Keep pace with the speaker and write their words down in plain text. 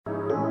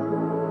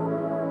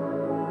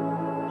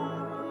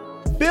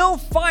Bill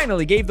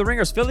finally gave the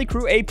Ringers Philly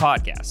crew a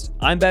podcast.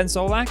 I'm Ben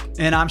Solak.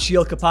 And I'm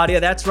Sheil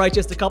Kapadia. That's right,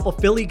 just a couple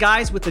Philly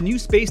guys with the new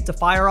space to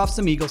fire off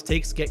some Eagles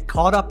takes, get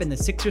caught up in the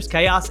Sixers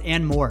chaos,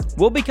 and more.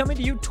 We'll be coming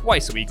to you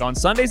twice a week on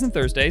Sundays and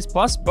Thursdays,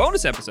 plus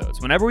bonus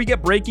episodes whenever we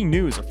get breaking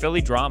news or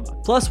Philly drama.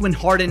 Plus, when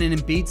Harden and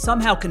Embiid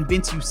somehow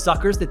convince you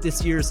suckers that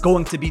this year's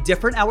going to be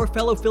different, our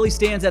fellow Philly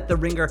stands at the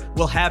Ringer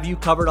will have you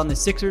covered on the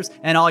Sixers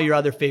and all your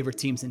other favorite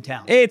teams in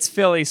town. It's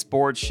Philly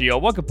Sports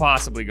Shield. What could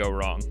possibly go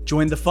wrong?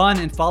 Join the fun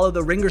and follow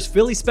the Ringer's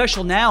Philly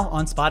special now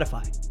on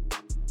Spotify.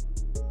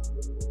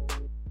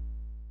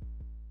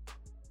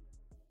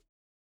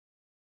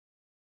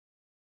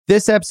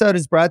 This episode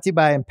is brought to you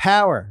by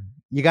Empower.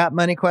 You got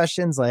money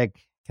questions like,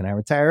 can I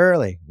retire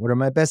early? What are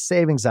my best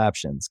savings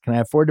options? Can I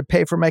afford to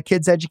pay for my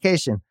kids'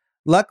 education?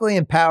 Luckily,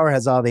 Empower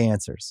has all the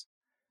answers.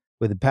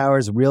 With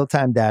Empower's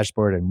real-time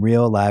dashboard and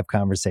real live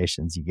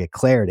conversations, you get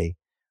clarity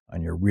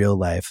on your real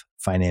life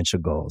financial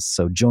goals.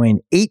 So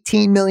join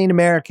 18 million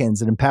Americans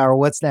and Empower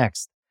what's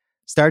next.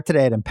 Start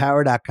today at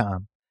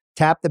empower.com.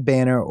 Tap the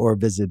banner or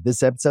visit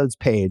this episode's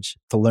page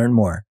to learn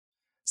more.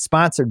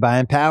 Sponsored by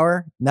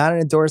Empower, not an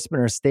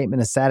endorsement or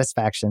statement of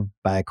satisfaction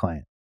by a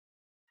client.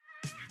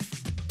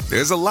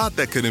 There's a lot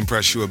that could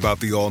impress you about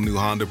the all-new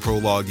Honda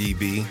Prologue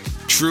EV.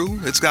 True,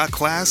 it's got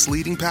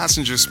class-leading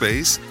passenger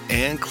space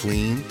and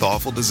clean,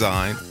 thoughtful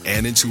design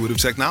and intuitive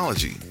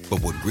technology.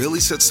 But what really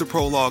sets the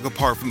Prologue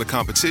apart from the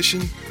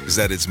competition is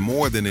that it's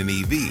more than an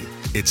EV.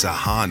 It's a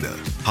Honda.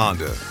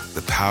 Honda,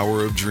 the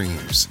power of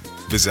dreams.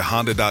 Visit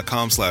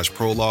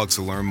honda.com/prologue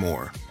to learn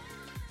more.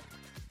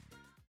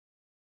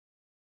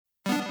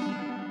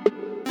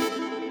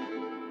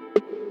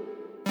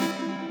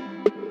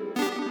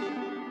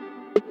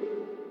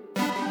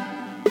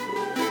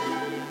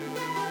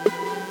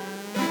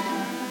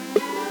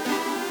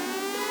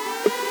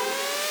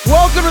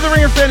 Welcome to the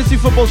Ringer Fantasy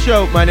Football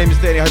Show. My name is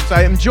Danny Hutz.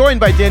 I am joined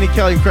by Danny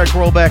Kelly and Craig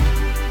Rolbeck.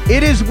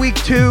 It is week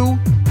 2.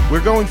 We're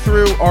going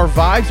through our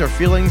vibes, our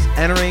feelings,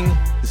 entering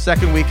the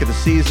second week of the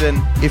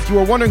season. If you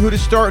are wondering who to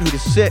start, who to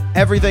sit,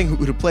 everything,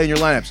 who to play in your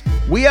lineups,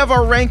 we have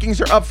our rankings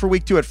are up for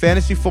week 2 at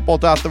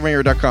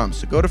fantasyfootball.theringer.com.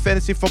 So go to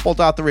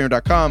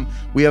fantasyfootball.theringer.com.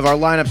 We have our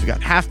lineups. We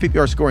got half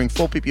PPR scoring,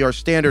 full PPR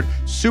standard,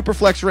 super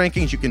flex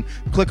rankings. You can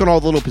click on all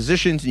the little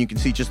positions and you can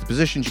see just the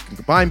positions. You can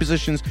combine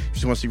positions. If you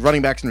just want to see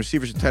running backs and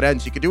receivers and tight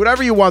ends, you can do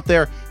whatever you want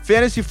there.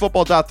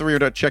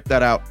 Fantasyfootball.theringer.com. Check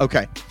that out.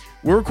 Okay.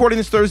 We're recording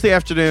this Thursday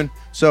afternoon,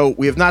 so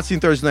we have not seen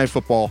Thursday Night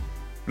Football.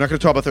 We're not going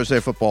to talk about Thursday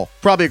Night Football.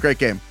 Probably a great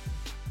game.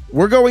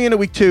 We're going into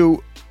week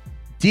 2.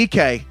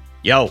 DK.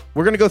 Yo.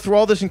 We're going to go through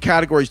all this in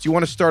categories. Do you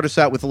want to start us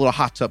out with a little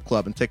hot tub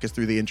club and take us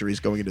through the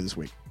injuries going into this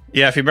week?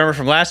 Yeah, if you remember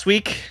from last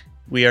week,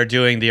 we are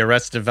doing the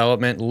Arrested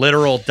Development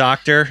literal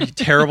doctor.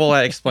 Terrible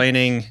at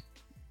explaining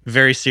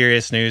very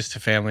serious news to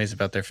families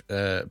about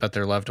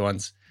their loved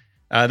ones.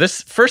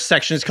 This first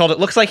section is called "It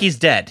Looks Like He's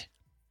Dead,"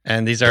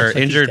 and these are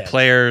injured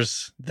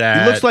players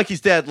that he looks like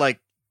he's dead. Like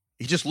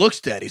he just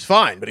looks dead. He's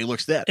fine, but he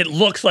looks dead. It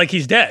looks like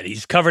he's dead.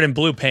 He's covered in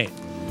blue paint.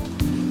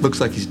 Looks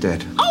like he's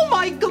dead. Oh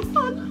my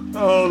God!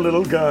 Oh,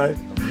 little guy.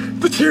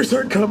 The tears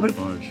aren't coming.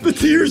 The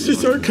tears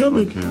just aren't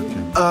coming.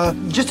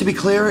 Just to be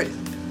clear,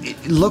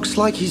 it looks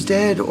like he's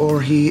dead or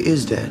he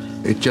is dead?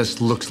 It just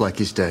looks like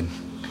he's dead.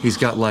 He's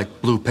got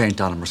like blue paint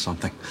on him or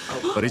something.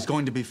 But he's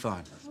going to be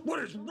fine. What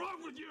is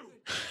wrong with you?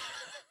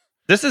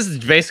 This is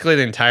basically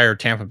the entire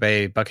Tampa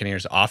Bay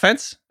Buccaneers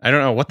offense. I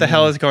don't know what the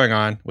hell is going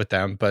on with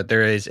them, but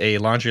there is a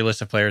laundry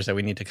list of players that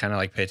we need to kind of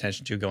like pay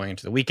attention to going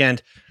into the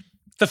weekend.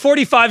 The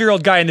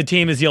 45-year-old guy in the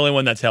team is the only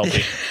one that's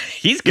healthy.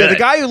 He's good. Yeah, the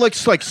guy who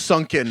looks like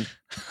sunken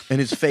and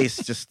his face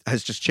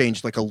has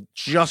changed like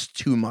just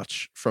too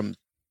much from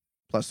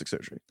plastic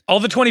surgery.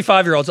 All the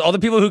 25-year-olds, all the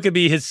people who could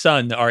be his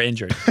son are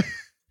injured.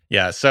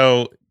 Yeah,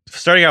 so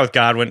starting out with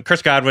Godwin,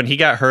 Chris Godwin, he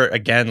got hurt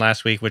again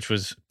last week, which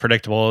was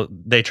predictable.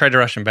 They tried to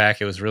rush him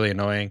back. It was really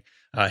annoying.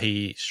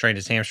 He strained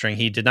his hamstring.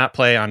 He did not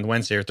play on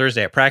Wednesday or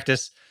Thursday at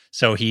practice,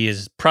 so he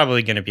is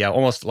probably going to be out,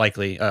 almost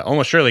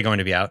surely going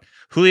to be out.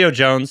 Julio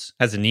Jones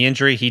has a knee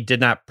injury. He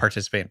did not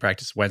participate in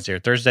practice Wednesday or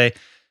Thursday.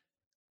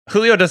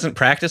 Julio doesn't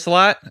practice a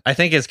lot, I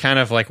think is kind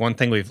of like one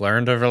thing we've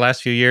learned over the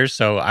last few years,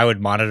 so I would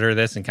monitor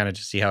this and kind of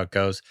just see how it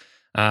goes.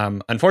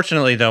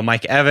 Unfortunately, though,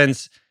 Mike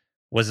Evans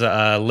was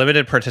a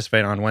limited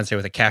participant on Wednesday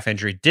with a calf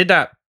injury, did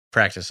not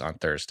practice on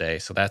Thursday,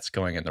 so that's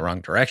going in the wrong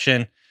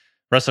direction.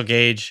 Russell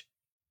Gage,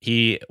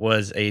 he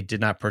did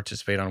not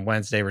participate on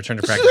Wednesday,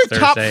 returned to practice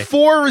Thursday. Top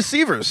 4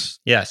 receivers.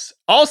 Yes.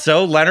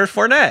 Also, Leonard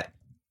Fournette,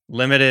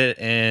 limited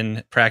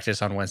in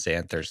practice on Wednesday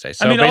and Thursday.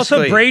 So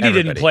also Brady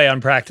didn't play on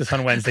practice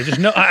on Wednesday.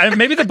 Just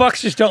maybe the Bucs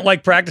just don't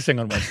like practicing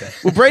on Wednesday.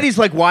 Well, Brady's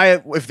like, why?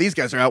 If these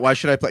guys are out, why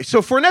should I play?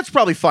 So Fournette's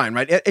probably fine,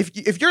 right?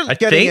 If you're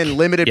getting in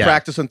limited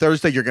practice on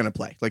Thursday, you're going to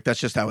play. Like that's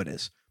just how it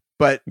is.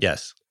 But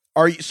yes,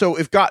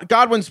 if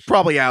Godwin's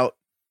probably out,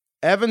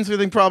 Evans, I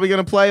think probably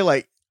going to play.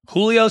 Like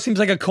Julio seems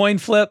like a coin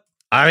flip.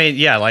 I mean,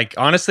 yeah. Like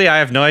honestly, I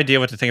have no idea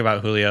what to think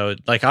about Julio.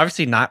 Like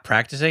obviously, not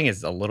practicing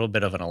is a little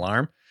bit of an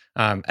alarm.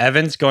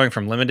 Evans going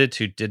from limited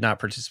to did not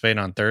participate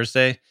on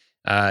Thursday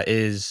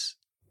is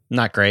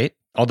not great.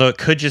 Although it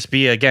could just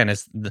be, again,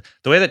 it's the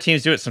way that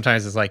teams do it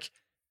sometimes is like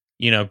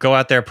go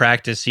out there,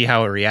 practice, see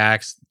how it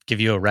reacts, give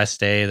you a rest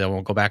day, then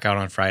we'll go back out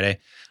on Friday.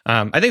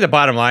 I think the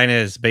bottom line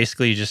is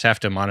basically you just have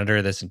to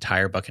monitor this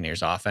entire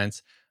Buccaneers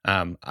offense.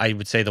 I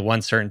would say the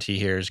one certainty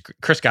here is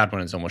Chris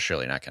Godwin is almost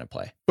surely not going to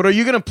play. But are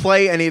you going to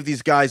play any of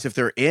these guys if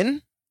they're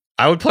in?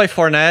 I would play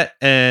Fournette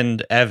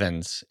and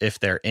Evans if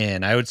they're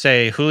in. I would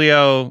say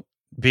Julio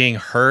being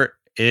hurt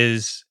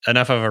is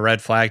enough of a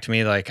red flag to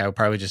me. Like, I would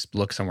probably just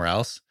look somewhere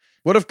else.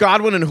 What if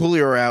Godwin and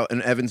Julio are out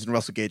and Evans and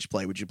Russell Gage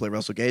play? Would you play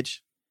Russell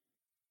Gage?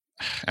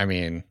 I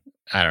mean,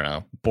 I don't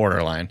know.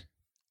 Borderline.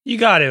 You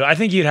got to. I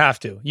think you'd have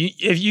to.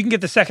 If you can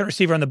get the second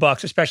receiver on the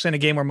Bucs, especially in a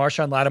game where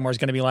Marshawn Lattimore is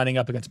going to be lining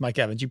up against Mike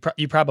Evans,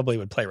 you probably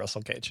would play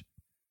Russell Gage.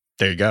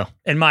 There you go.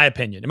 In my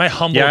opinion, in my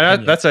humble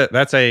opinion.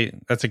 That's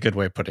a good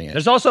way of putting it.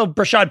 There's also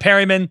Brashad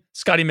Perryman,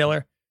 Scotty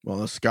Miller.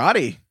 Well,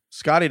 Scotty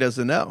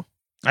doesn't know.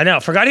 I know.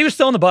 Forgot he was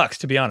still in the Bucs,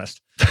 to be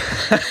honest.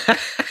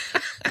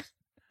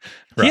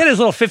 He had his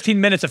little 15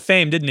 minutes of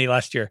fame, didn't he,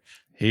 last year?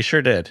 He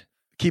sure did.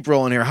 Keep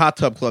rolling here. Hot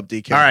Tub Club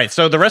DK. All right.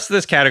 So the rest of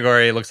this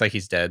category looks like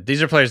he's dead.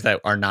 These are players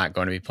that are not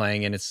going to be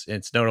playing, and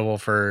it's notable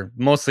for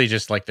mostly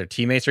just like their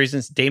teammates'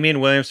 reasons. Damian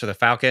Williams for the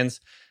Falcons,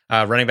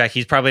 running back.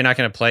 He's probably not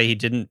going to play. He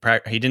didn't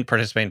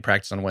participate in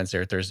practice on Wednesday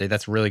or Thursday.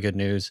 That's really good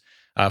news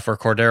for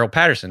Cordero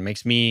Patterson.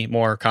 Makes me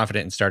more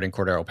confident in starting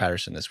Cordero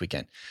Patterson this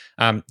weekend.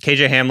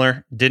 KJ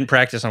Hamler didn't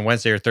practice on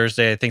Wednesday or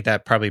Thursday. I think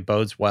that probably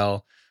bodes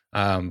well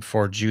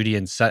for Judy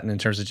and Sutton in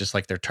terms of just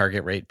like their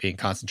target rate being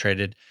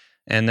concentrated.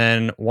 And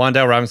then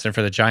Wan'Dale Robinson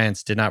for the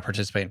Giants did not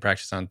participate in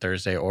practice on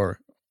Thursday or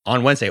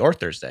on Wednesday or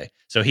Thursday.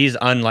 So he's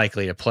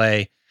unlikely to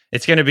play.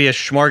 It's going to be a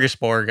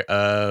smorgasbord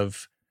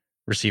of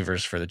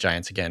receivers for the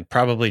Giants again.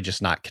 Probably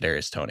just not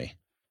Kadarius Toney.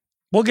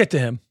 We'll get to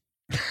him.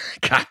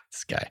 God,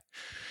 this guy.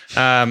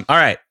 All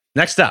right.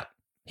 Next up.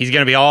 He's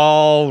going to be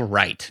all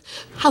right.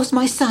 How's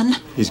my son?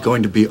 He's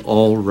going to be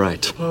all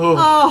right.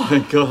 Oh,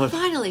 thank God.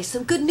 Finally,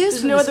 some good news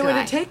There's from no this other way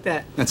guy. to take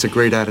that. That's a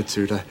great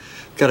attitude. I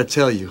gotta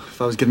tell you,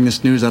 if I was getting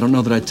this news, I don't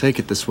know that I'd take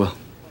it this well.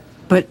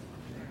 But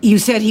you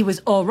said he was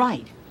all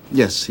right.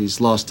 Yes, he's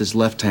lost his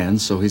left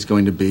hand, so he's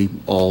going to be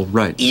all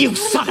right. You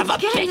son of a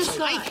bitch!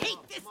 I hate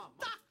this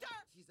doctor!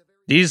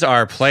 These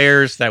are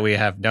players that we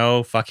have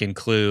no fucking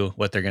clue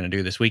what they're going to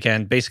do this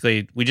weekend.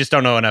 Basically, we just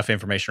don't know enough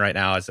information right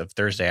now as of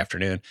Thursday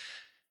afternoon.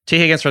 T.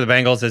 Higgins for the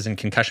Bengals is in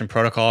concussion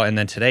protocol, and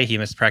then today he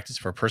missed practice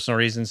for personal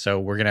reasons, so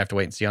we're going to have to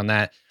wait and see on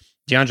that.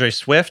 DeAndre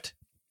Swift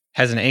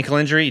has an ankle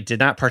injury, did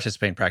not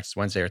participate in practice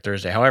Wednesday or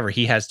Thursday. However,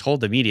 he has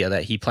told the media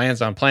that he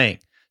plans on playing.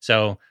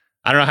 So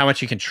I don't know how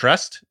much you can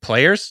trust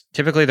players.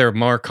 Typically, they're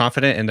more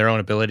confident in their own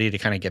ability to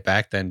kind of get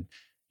back than,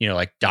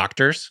 like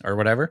doctors or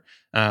whatever.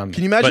 Can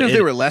you imagine if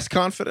they were less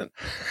confident?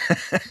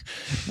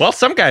 Well,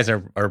 some guys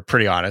are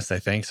pretty honest, I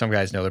think. Some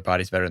guys know their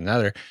bodies better than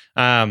other.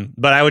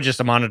 But I would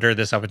just monitor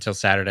this up until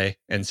Saturday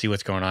and see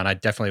what's going on. I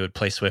definitely would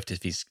play Swift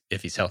if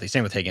he's healthy.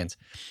 Same with Higgins.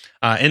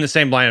 In the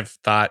same line of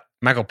thought,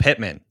 Michael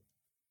Pittman.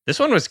 This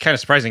one was kind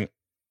of surprising.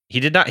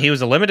 He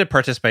was a limited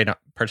participant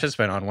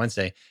on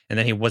Wednesday, and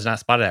then he was not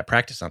spotted at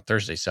practice on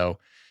Thursday. So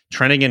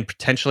trending in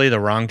potentially the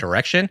wrong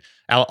direction.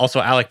 Also,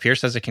 Alec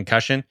Pierce has a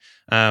concussion,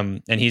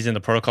 and he's in the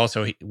protocol.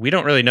 So we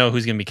don't really know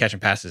who's going to be catching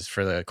passes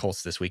for the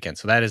Colts this weekend.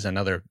 So that is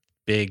another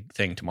big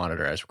thing to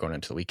monitor as we're going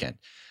into the weekend.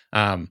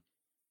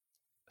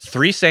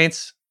 Three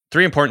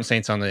important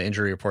Saints on the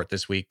injury report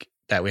this week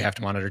that we have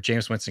to monitor.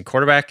 Jameis Winston,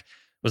 quarterback,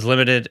 was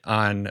limited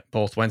on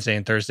both Wednesday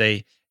and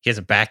Thursday. He has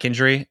a back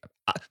injury.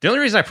 The only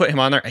reason I put him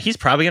on there, he's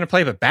probably going to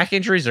play, but back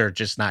injuries are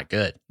just not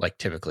good, like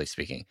typically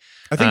speaking.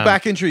 I think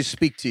back injuries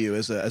speak to you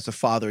as a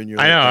father in your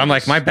I know. I'm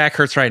like, my back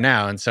hurts right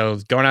now. And so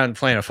going out and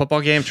playing a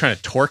football game, trying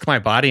to torque my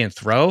body and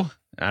throw,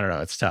 I don't know.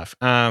 It's tough.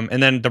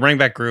 And then the running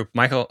back group,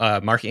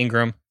 Mark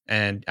Ingram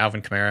and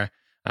Alvin Kamara.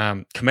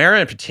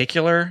 Kamara in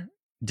particular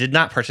did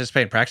not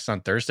participate in practice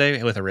on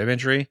Thursday with a rib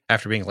injury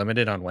after being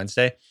limited on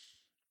Wednesday.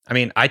 I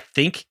mean, I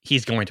think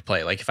he's going to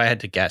play. Like if I had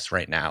to guess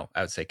right now,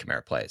 I would say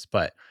Kamara plays,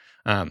 but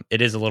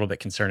it is a little bit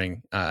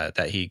concerning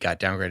that he got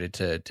downgraded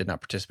to did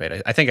not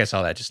participate. I think I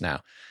saw that just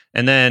now.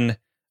 And then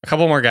a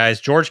couple more guys.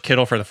 George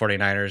Kittle for the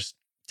 49ers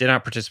did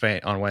not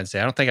participate on Wednesday.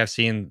 I don't think I've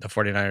seen the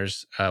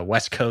 49ers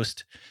West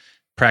Coast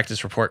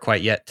practice report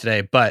quite yet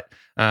today, but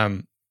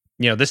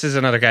this is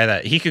another guy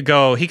that he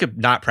could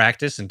not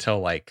practice until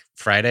like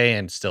Friday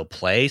and still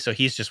play. So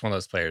he's just one of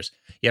those players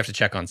you have to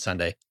check on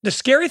Sunday. The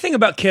scary thing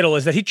about Kittle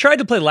is that he tried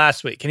to play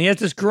last week and he has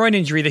this groin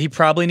injury that he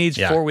probably needs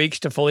 4 weeks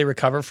to fully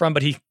recover from,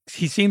 but he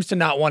seems to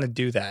not want to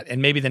do that.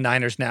 And maybe the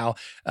Niners now,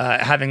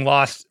 having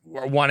lost,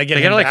 want to get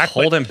him back.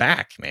 Hold him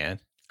back, man.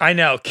 I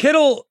know.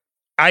 Kittle,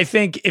 I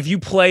think if you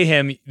play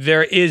him,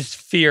 there is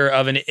fear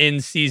of an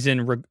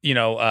in-season,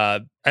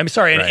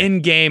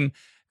 in-game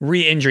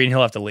re-injury and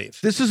he'll have to leave.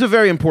 This is a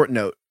very important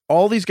note.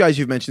 All these guys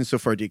you've mentioned so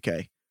far,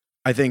 DK,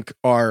 I think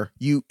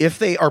if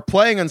they are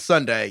playing on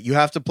Sunday, you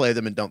have to play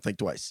them and don't think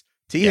twice.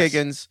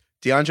 Higgins,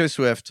 DeAndre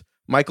Swift,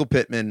 Michael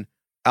Pittman,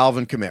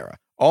 Alvin Kamara.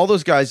 All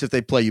those guys, if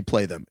they play, you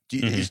play them.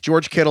 Is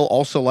George Kittle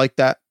also like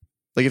that?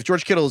 Like if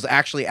George Kittle is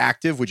actually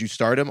active, would you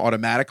start him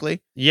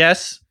automatically?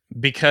 Yes,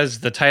 because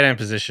the tight end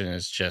position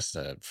is just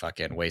a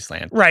fucking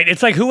wasteland. Right.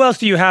 It's like, who else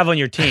do you have on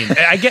your team?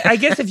 I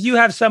guess if you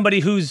have somebody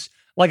who's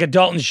like a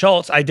Dalton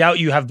Schultz, I doubt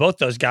you have both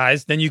those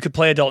guys, then you could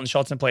play a Dalton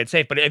Schultz and play it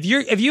safe. But if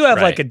you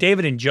have like a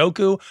David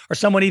Njoku or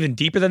someone even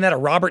deeper than that, a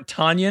Robert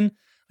Tonyan,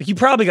 like you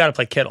probably got to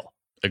play Kittle.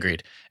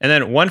 Agreed. And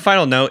then one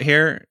final note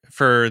here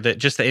for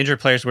just the injured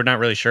players we're not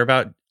really sure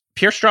about.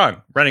 Pierre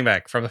Strong, running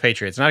back from the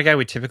Patriots, not a guy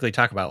we typically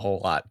talk about a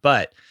whole lot,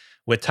 but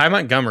with Ty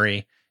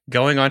Montgomery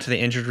going on to the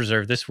injured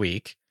reserve this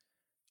week,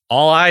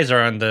 all eyes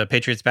are on the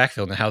Patriots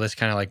backfield and how this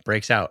kind of like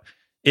breaks out.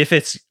 If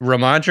it's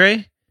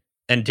Ramondre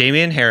and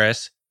Damian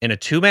Harris in a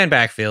 2-man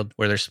backfield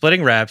where they're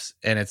splitting reps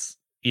and it's,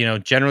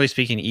 generally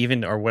speaking,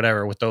 even or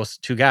whatever with those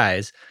two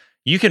guys,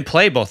 you can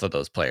play both of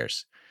those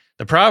players.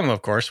 The problem,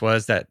 of course,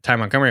 was that Ty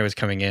Montgomery was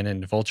coming in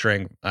and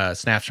vulturing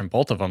snaps from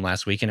both of them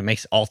last week, and it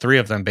makes all three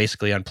of them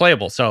basically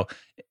unplayable. So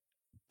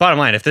bottom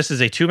line, if this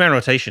is a 2-man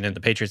rotation in the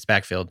Patriots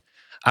backfield,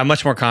 I'm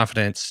much more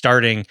confident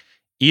starting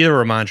either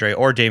Ramondre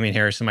or Damian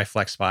Harris in my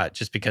flex spot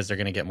just because they're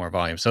going to get more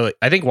volume. So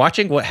I think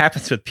watching what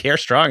happens with Pierre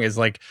Strong is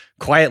like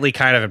quietly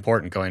kind of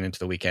important going into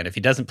the weekend. If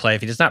he doesn't play,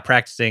 if he's not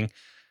practicing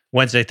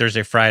Wednesday,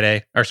 Thursday,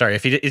 Friday, or sorry,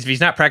 if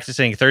he's not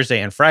practicing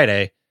Thursday and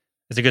Friday,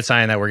 it's a good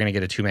sign that we're going to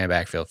get a 2-man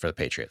backfield for the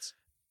Patriots.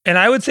 And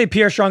I would say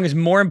Pierre Strong is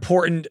more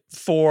important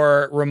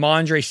for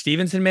Ramondre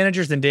Stevenson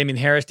managers than Damian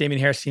Harris.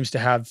 Damian Harris seems to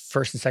have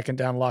first and second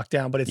down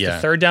lockdown, but it's the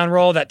third down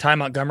role that Ty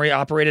Montgomery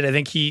operated. I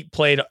think he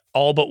played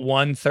all but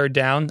one third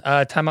down,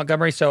 Ty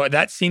Montgomery. So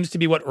that seems to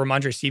be what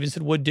Ramondre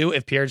Stevenson would do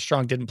if Pierre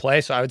Strong didn't play.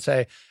 So I would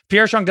say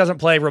Pierre Strong doesn't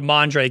play,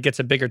 Ramondre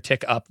gets a bigger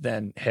tick up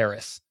than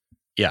Harris.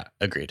 Yeah,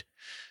 agreed.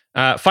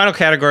 Final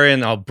category,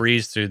 and I'll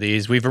breeze through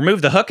these. We've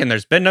removed the hook, and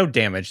there's been no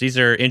damage. These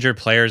are injured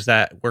players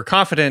that we're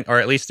confident, or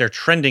at least they're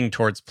trending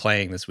towards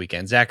playing this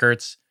weekend. Zach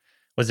Ertz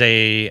was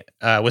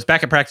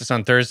back at practice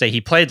on Thursday.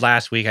 He played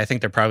last week. I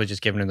think they're probably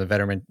just giving him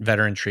the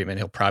veteran treatment.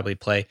 He'll probably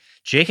play.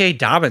 J.K.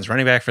 Dobbins,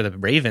 running back for the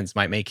Ravens,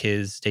 might make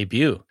his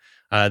debut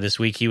this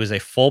week. He was a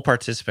full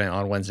participant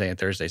on Wednesday and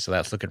Thursday, so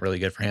that's looking really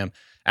good for him.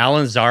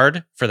 Alan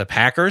Zard for the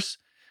Packers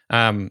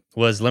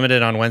was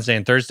limited on Wednesday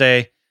and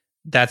Thursday.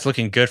 That's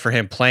looking good for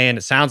him playing.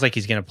 It sounds like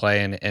he's going to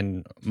play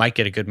and might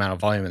get a good amount of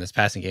volume in this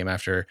passing game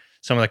after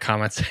some of the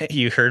comments that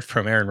you heard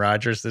from Aaron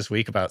Rodgers this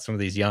week about some of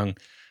these young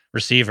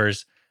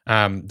receivers.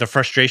 The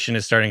frustration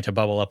is starting to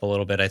bubble up a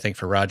little bit, I think,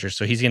 for Rodgers.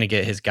 So he's going to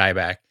get his guy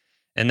back.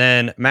 And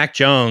then Mac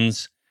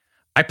Jones,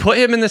 I put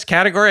him in this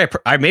category.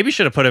 I maybe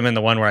should have put him in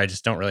the one where I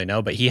just don't really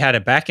know, but he had a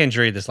back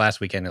injury this last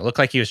weekend. It looked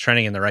like he was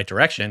trending in the right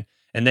direction.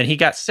 And then he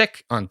got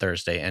sick on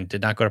Thursday and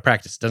did not go to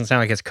practice. It doesn't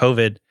sound like it's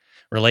COVID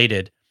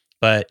related,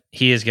 but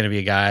he is going to be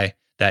a guy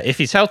that if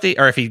he's healthy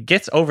or if he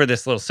gets over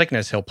this little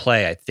sickness, he'll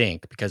play, I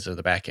think, because of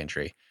the back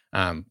injury.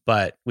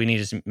 But we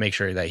need to make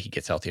sure that he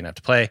gets healthy enough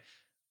to play.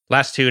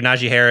 Last two,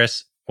 Najee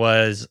Harris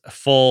was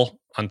full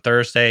on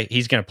Thursday.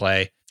 He's going to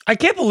play. I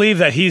can't believe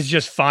that he's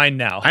just fine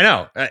now. I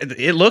know.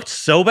 It looked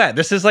so bad.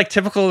 This is like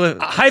typical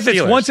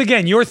Heifetz, once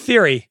again, your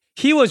theory.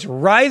 He was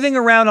writhing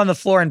around on the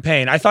floor in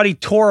pain. I thought he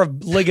tore a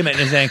ligament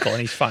in his ankle, and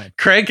he's fine.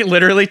 Craig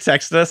literally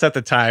texted us at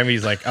the time.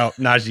 He's like, "Oh,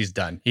 Najee's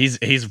done. He's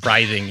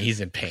writhing.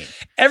 He's in pain."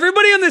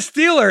 Everybody on the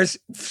Steelers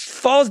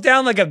falls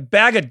down like a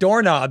bag of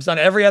doorknobs on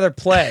every other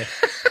play.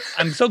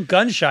 I'm so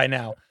gun shy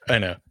now. I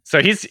know.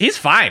 So he's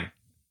fine,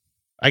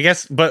 I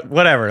guess. But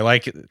whatever.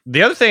 Like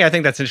the other thing I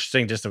think that's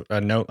interesting, just a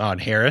note on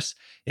Harris,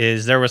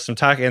 is there was some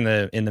talk in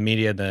the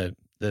media. The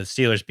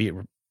Steelers beat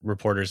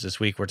reporters this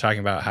week were talking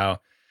about how.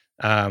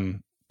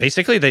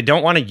 Basically, they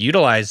don't want to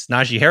utilize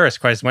Najee Harris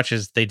quite as much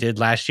as they did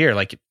last year.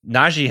 Like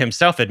Najee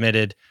himself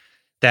admitted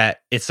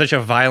that it's such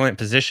a violent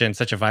position,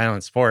 such a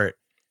violent sport.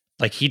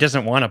 Like he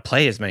doesn't want to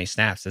play as many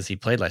snaps as he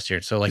played last year.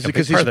 So like, is it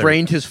because he's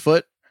sprained his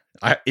foot?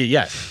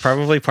 Yes,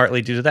 probably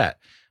partly due to that.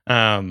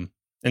 And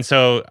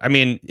so, I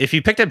mean, if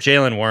you picked up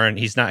Jaylen Warren,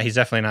 he's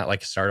definitely not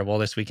like startable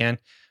this weekend.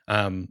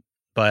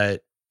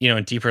 But you know,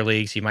 in deeper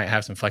leagues, he might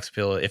have some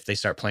flexibility if they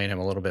start playing him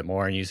a little bit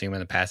more and using him in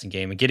the passing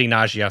game and getting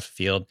Najee off the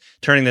field,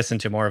 turning this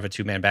into more of a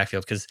 2-man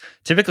backfield. Because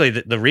typically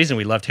the reason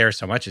we loved Harris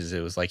so much is it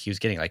was like he was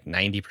getting like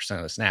 90%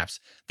 of the snaps.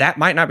 That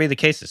might not be the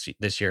case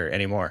this year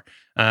anymore.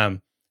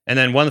 And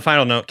then one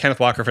final note, Kenneth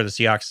Walker for the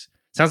Seahawks.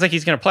 Sounds like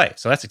he's going to play,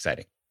 so that's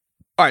exciting.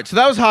 All right, so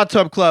that was Hot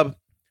Tub Club.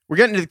 We're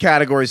getting to the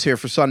categories here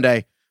for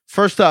Sunday.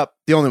 First up,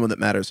 the only one that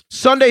matters.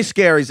 Sunday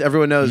Scaries.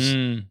 Everyone knows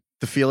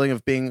the feeling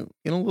of being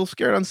a little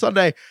scared on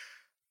Sunday.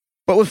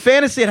 But with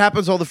fantasy, it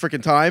happens all the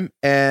freaking time.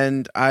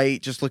 And I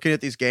just looking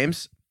at these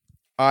games,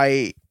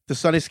 the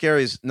Sunday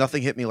Scaries,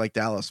 nothing hit me like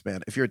Dallas,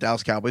 man. If you're a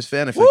Dallas Cowboys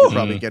fan, I feel like you're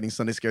probably getting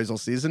Sunday Scaries all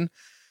season.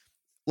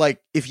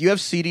 Like, if you have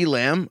CeeDee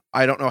Lamb,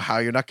 I don't know how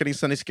you're not getting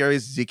Sunday Scaries.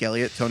 Zeke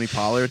Elliott, Tony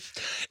Pollard.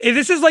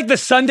 This is like the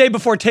Sunday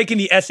before taking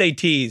the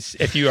SATs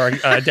if you are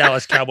a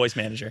Dallas Cowboys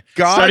manager.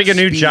 Starting a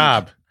new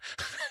job.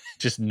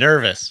 Just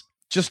nervous.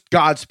 Just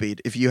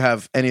Godspeed if you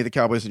have any of the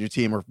Cowboys in your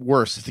team, or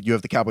worse, if you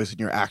have the Cowboys in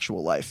your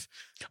actual life.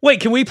 Wait,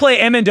 can we play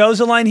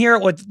Amendoza line here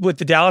with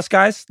the Dallas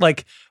guys?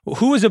 Like,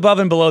 who is above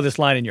and below this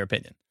line in your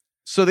opinion?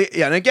 So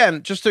and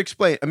again, just to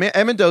explain,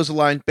 Amendoza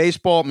line,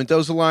 baseball,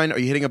 Mendoza line, are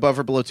you hitting above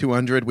or below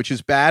 200, which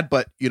is bad,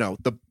 but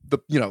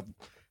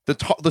the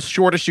the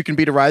shortest you can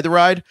be to ride the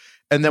ride.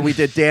 And then we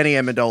did Danny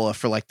Amendola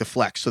for like the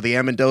flex. So the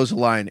Amendoza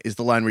line is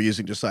the line we're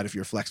using to decide if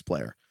you're a flex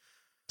player.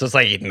 So it's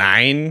like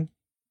 9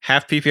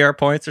 half PPR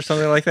points or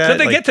something like that. Could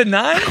they get to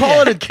 9?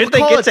 Call it Could they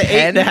get to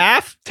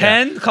 8.5?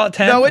 10? Call it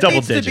 10? No, it Double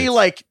needs digits. to be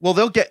like, well,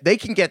 they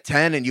can get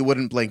 10 and you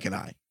wouldn't blink an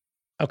eye.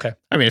 Okay.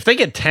 I mean, if they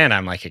get 10,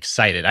 I'm like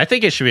excited. I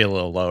think it should be a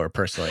little lower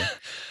personally.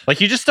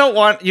 Like you don't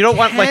want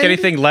like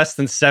anything less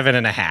than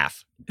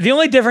 7.5. The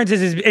only difference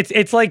is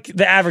it's like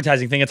the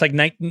advertising thing. It's like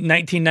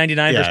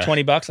 $19.99 versus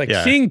 $20. Like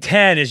seeing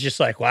 10 is just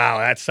like, wow,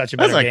 that's such a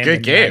better game. That's a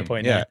good game.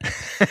 9.9. Yeah.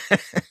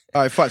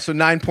 All right, fine. So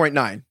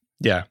 9.9.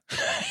 Yeah.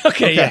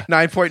 Okay. Yeah.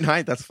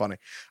 9.9. That's funny.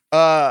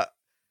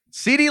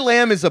 CeeDee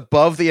Lamb is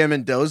above the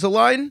Amendoza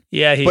line.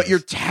 Yeah, but you're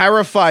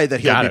terrified that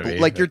he'll be.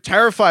 Like you're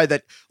terrified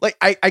that like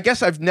I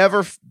guess I've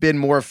never been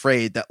more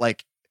afraid that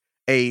like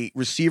a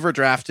receiver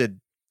drafted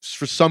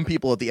for some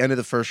people at the end of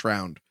the first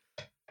round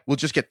will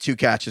just get 2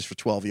 catches for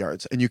 12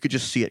 yards and you could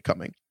just see it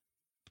coming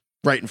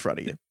right in front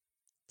of you.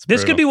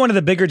 This could be one of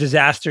the bigger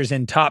disasters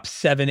in top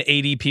 7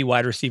 ADP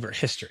wide receiver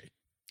history.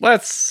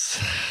 Let's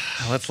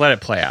let it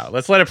play out.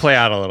 Let's let it play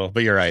out a little.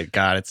 But you're right.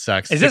 God, it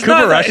sucks. Is this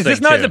not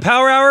the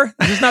power hour?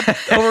 Is this not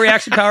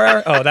overreaction power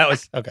hour? Oh, that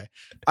was okay.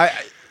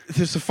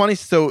 There's a funny.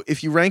 So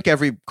if you rank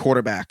every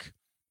quarterback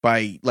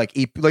by like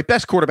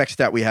best quarterback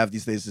stat we have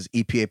these days is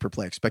EPA per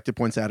play, expected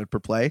points added per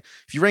play.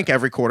 If you rank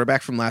every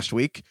quarterback from last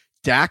week,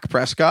 Dak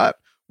Prescott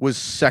was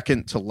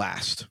second to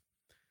last.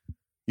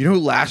 You know who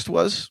last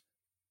was?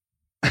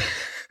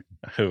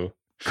 Who?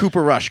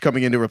 Cooper Rush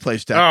coming in to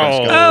replace Dak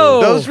Prescott.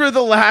 Oh. Those were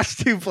the last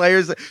 2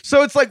 players.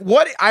 So it's like,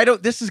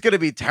 this is going to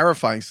be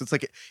terrifying. So it's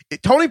like,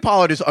 Tony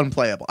Pollard is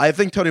unplayable. I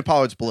think Tony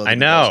Pollard's below the I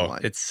know.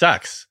 line. It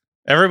sucks.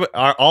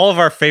 All of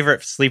our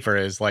favorite sleeper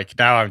is like,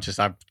 now I'm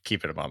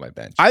keeping him on my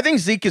bench. I think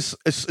Zeke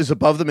is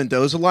above the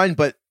Mendoza line,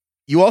 but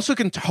you also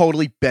can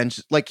totally bench,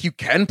 like you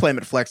can play him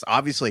at flex,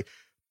 obviously,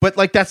 but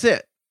like, that's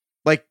it.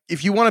 Like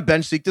if you want to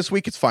bench Zeke this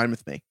week, it's fine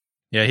with me.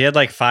 Yeah. He had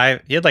like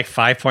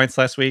 5 points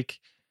last week.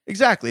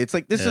 Exactly. It's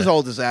like, this is all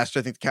a disaster.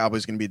 I think the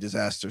Cowboys are going to be a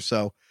disaster.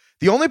 So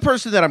the only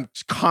person that I'm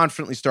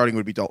confidently starting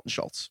would be Dalton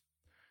Schultz.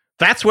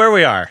 That's where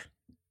we are.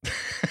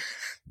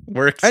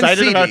 We're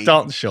excited about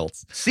Dalton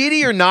Schultz. CeeDee,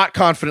 you're not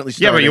confidently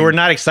starting. Yeah, but you were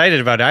not excited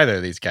about either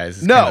of these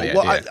guys. No,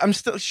 I'm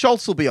still,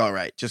 Schultz will be all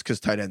right just because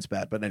tight end's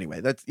bad. But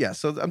anyway,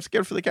 so I'm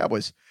scared for the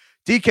Cowboys.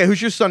 DK,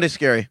 who's your Sunday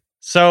scary?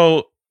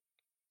 So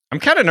I'm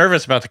kind of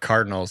nervous about the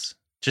Cardinals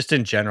just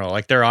in general.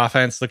 Like their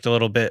offense looked a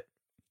little bit,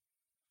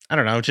 I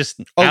don't know, just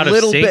out of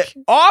sync. A little bit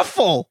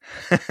awful.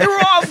 They were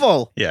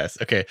awful. Yes.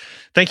 Okay.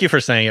 Thank you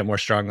for saying it more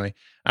strongly.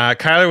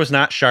 Kyler was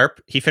not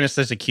sharp. He finished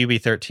as a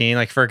QB 13.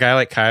 Like for a guy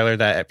like Kyler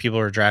that people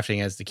were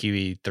drafting as the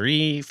QB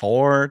 3,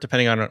 4,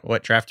 depending on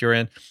what draft you're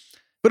in.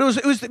 But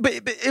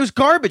it was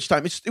garbage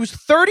time. It was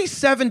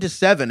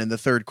 37-7 in the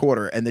third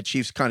quarter, and the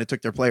Chiefs kind of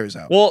took their players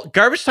out. Well,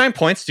 garbage time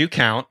points do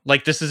count.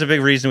 Like this is a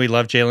big reason we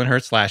love Jalen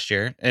Hurts last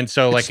year, and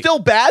so like it's still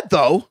bad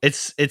though.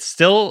 It's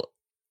still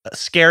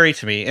scary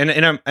to me.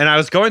 And I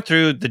was going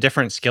through the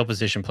different skill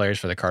position players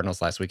for the Cardinals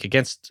last week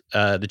against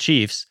the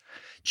Chiefs.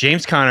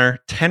 James Conner,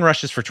 10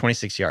 rushes for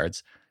 26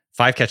 yards,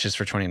 5 catches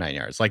for 29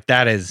 yards. Like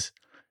that is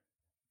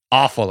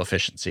awful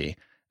efficiency.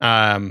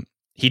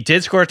 He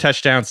did score a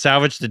touchdown,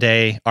 salvaged the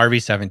day,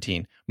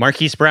 RB17.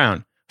 Marquise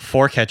Brown,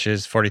 4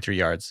 catches, 43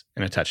 yards,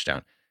 and a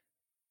touchdown.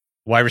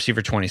 Wide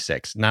receiver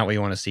 26, not what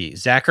you want to see.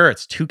 Zach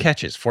Ertz, 2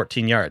 catches,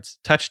 14 yards,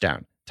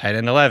 touchdown. Tight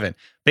end 11.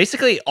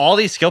 Basically, all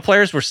these skill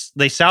players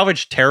they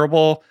salvaged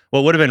terrible,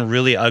 what would have been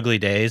really ugly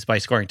days by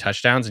scoring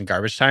touchdowns in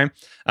garbage time.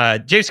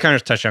 James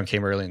Conner's touchdown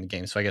came early in the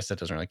game, so I guess that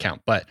doesn't really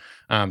count. But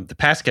the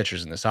pass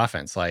catchers in this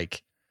offense,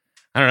 like,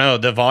 I don't know,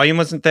 the volume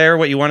wasn't there,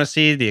 what you want to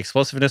see, the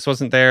explosiveness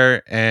wasn't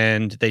there,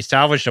 and they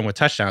salvaged them with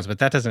touchdowns, but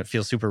that doesn't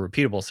feel super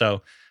repeatable.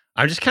 So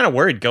I'm just kind of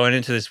worried going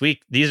into this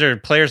week. These are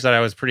players that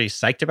I was pretty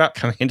psyched about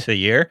coming into the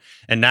year,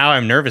 and now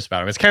I'm nervous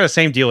about them. It's kind of the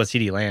same deal with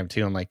CeeDee Lamb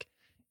too. I'm like,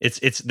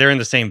 they're in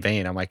the same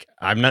vein. I'm like,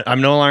 I'm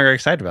no longer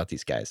excited about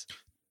these guys.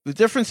 The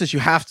difference is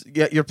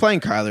you're playing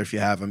Kyler if you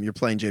have him. You're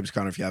playing James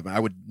Conner if you have him. I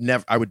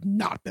would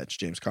not bench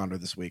James Conner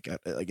this week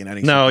like in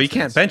any. No, you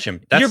can't bench him.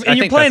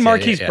 You're playing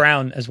Marquise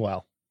Brown as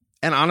well.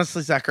 And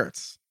honestly, Zach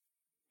Ertz.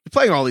 You're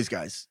playing all these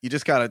guys. You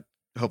just gotta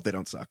hope they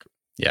don't suck.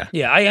 Yeah.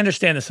 Yeah, I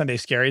understand the Sunday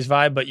Scaries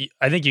vibe, but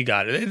I think you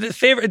got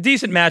it. A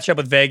decent matchup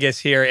with Vegas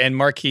here, and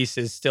Marquise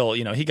is still,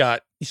 he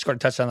scored a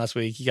touchdown last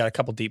week. He got a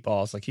couple deep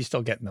balls. Like he's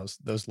still getting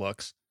those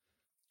looks.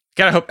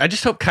 I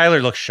just hope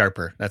Kyler looks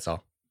sharper. That's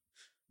all.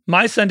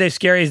 My Sunday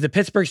scary is the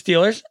Pittsburgh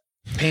Steelers.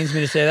 Pains me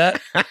to say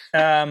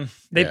that.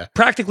 They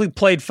practically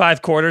played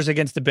 5 quarters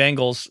against the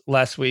Bengals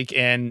last week,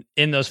 and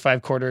in those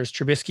 5 quarters,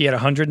 Trubisky had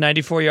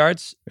 194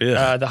 yards.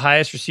 The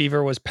highest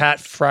receiver was Pat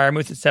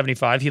Freiermuth at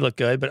 75. He looked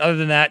good, but other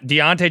than that,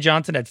 Deontay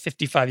Johnson had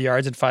 55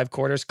 yards in 5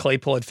 quarters.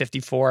 Claypool had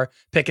 54.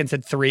 Pickens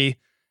had 3.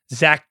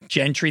 Zach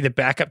Gentry, the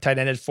backup tight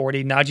end, had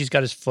 40. Najee's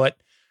got his foot.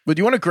 But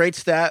do you want a great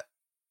stat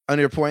on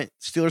your point?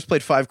 Steelers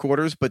played 5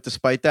 quarters, but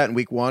despite that, in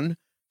week 1,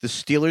 the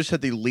Steelers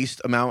had the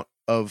least amount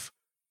of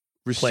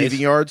receiving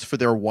yards for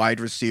their wide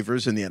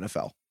receivers in the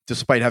NFL,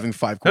 despite having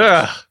 5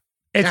 quarters.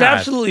 It's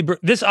absolutely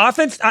this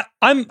offense.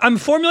 I'm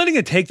formulating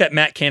a take that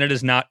Matt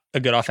Canada's not a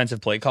good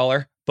offensive play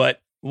caller,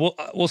 but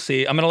we'll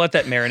see. I'm going to let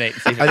that marinate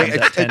and see if it comes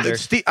that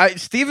tender.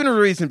 Steven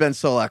Ruiz and Ben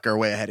Solak are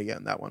way ahead again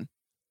in that one.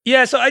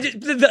 Yeah, so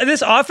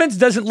this offense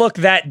doesn't look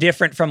that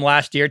different from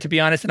last year, to be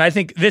honest. And I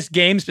think this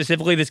game,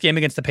 specifically this game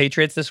against the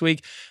Patriots this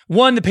week,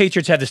 the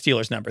Patriots have the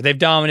Steelers number. They've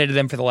dominated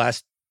them for the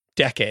last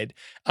decade.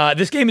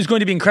 This game is going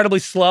to be incredibly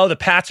slow. The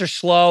Pats are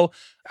slow.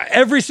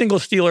 Every single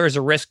Steeler is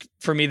a risk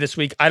for me this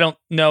week. I don't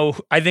know.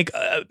 I think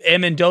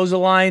Amendoza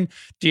line,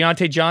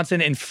 Deontay Johnson,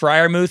 and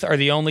Freiermuth are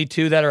the only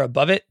two that are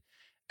above it.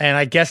 And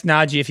I guess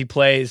Najee if he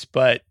plays,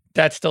 but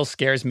that still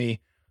scares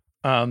me.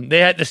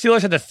 The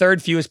Steelers had the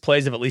third fewest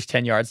plays of at least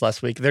 10 yards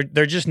last week.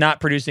 They're just not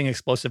producing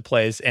explosive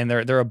plays, and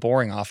they're a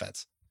boring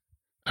offense.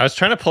 I was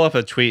trying to pull up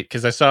a tweet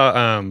because I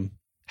saw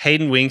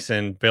Hayden Winks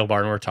and Bill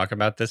Barnwell talking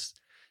about this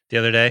the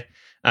other day.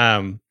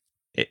 I'll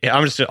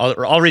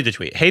read the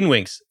tweet. Hayden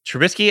Winks,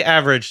 Trubisky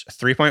averaged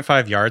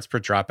 3.5 yards per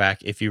dropback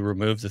if you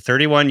remove the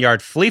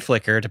 31-yard flea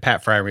flicker to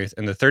Pat Freiermuth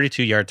and the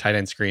 32-yard tight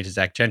end screen to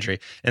Zach Gentry.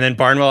 And then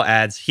Barnwell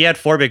adds, he had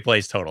 4 big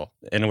plays total.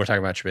 And we're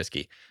talking about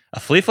Trubisky. A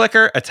flea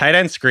flicker, a tight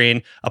end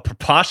screen, a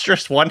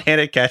preposterous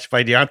one-handed catch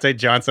by Deontay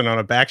Johnson on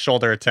a back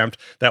shoulder attempt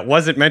that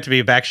wasn't meant to be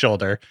a back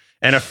shoulder,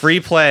 and a free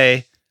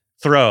play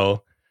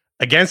throw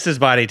against his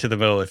body to the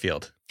middle of the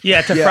field.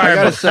 Yeah, to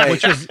Freiermuth,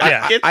 which is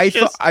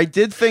I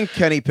did think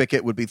Kenny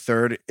Pickett would be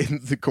third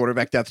in the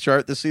quarterback depth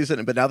chart this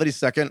season, but now that he's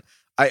second,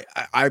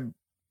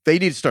 they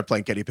need to start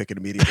playing Kenny Pickett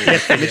immediately.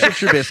 Mitchell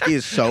Trubisky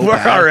is so we're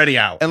bad. already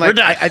out. And like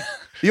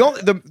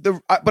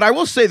but I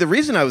will say the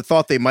reason I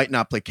thought they might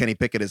not play Kenny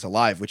Pickett is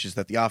alive, which is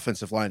that the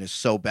offensive line is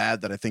so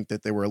bad that I think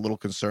that they were a little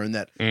concerned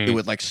that it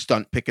would like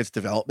stunt Pickett's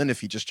development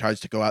if he just tries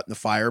to go out in the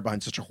fire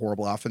behind such a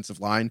horrible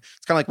offensive line.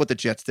 It's kind of like what the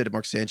Jets did to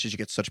Mark Sanchez. You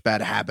get such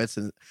bad habits.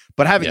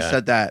 But having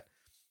said that,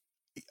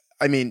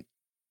 I mean,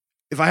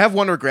 if I have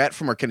one regret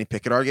from our Kenny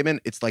Pickett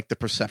argument, it's like the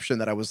perception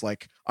that I was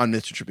like on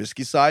Mitchell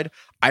Trubisky's side.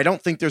 I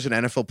don't think there's an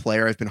NFL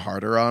player I've been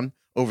harder on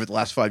over the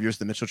last 5 years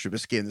than Mitchell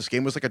Trubisky. And this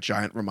game was like a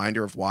giant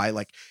reminder of why.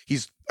 Like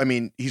he's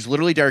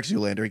literally Derek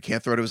Zoolander. He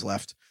can't throw to his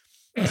left.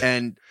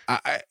 And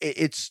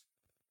it's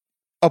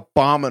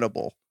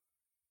abominable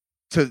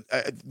to,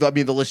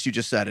 the list you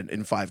just said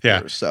in 5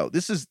 quarters. So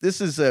this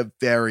is a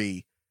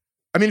very,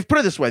 put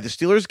it this way, the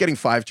Steelers getting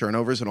 5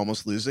 turnovers and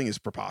almost losing is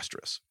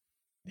preposterous.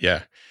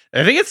 Yeah.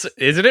 I think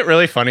isn't it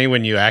really funny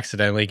when you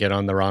accidentally get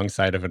on the wrong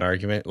side of an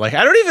argument? Like,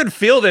 I don't even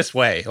feel this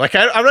way. Like,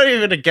 I'm not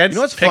even against. You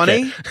know what's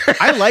Pickett. funny?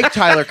 I like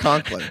Tyler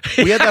Conklin.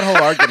 We had that whole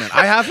argument.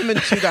 I have him in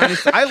 2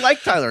 dynasties. I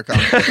like Tyler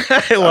Conklin.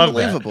 I love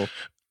Unbelievable.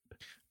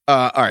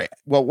 All right.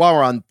 Well, while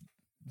we're on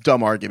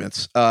dumb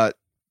arguments,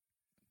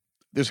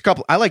 there's a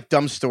couple. I like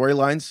dumb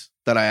storylines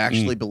that I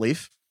actually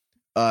believe.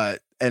 And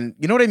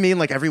you know what I mean?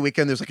 Like every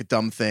weekend there's like a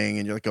dumb thing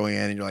and you're like going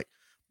in and you're like,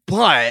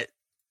 but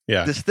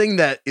this thing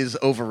that is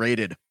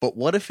overrated, but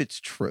what if it's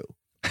true?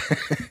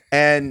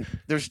 And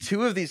there's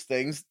 2 of these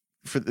things.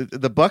 For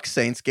the Bucs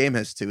Saints game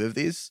has 2 of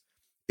these.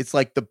 It's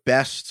like the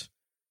best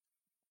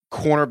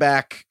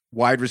cornerback,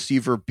 wide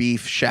receiver,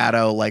 beef,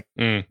 shadow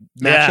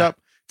matchup.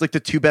 It's like the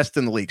 2 best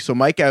in the league. So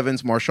Mike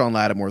Evans, Marshawn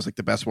Lattimore is like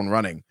the best one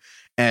running.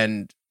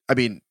 And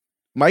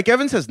Mike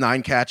Evans has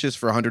 9 catches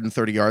for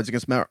 130 yards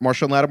against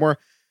Marshawn Lattimore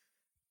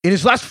in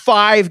his last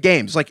 5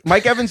 games. Like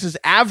Mike Evans is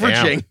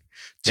averaging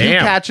 2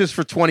 catches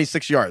for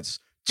 26 yards.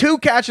 2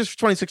 catches for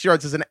 26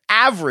 yards is an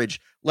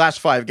average last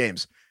 5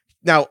 games.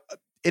 Now,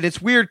 and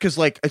it's weird because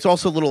like it's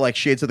also a little like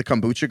Shades of the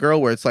Kombucha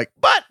Girl where it's like,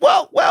 but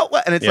well,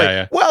 and it's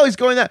well, he's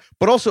going that.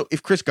 But also,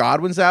 if Chris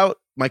Godwin's out,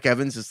 Mike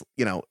Evans is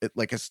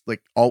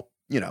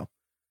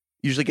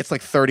usually gets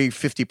like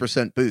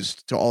 30-50%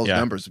 boost to all his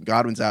numbers. If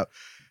Godwin's out,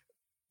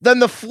 then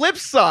the flip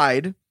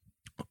side,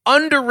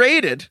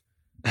 underrated,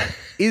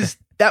 is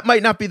that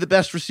might not be the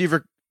best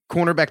receiver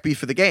cornerback beef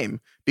for the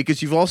game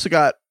because you've also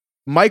got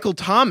Michael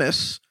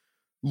Thomas,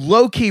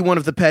 low key one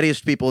of the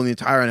pettiest people in the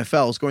entire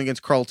NFL, is going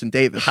against Carlton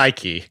Davis. High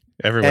key.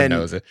 Everyone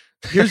knows it.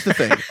 Here's the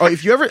thing.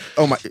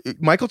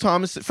 Michael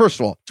Thomas, first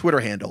of all, Twitter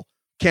handle,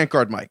 can't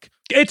guard Mike.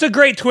 It's a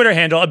great Twitter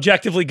handle,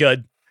 objectively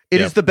good.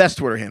 It is the best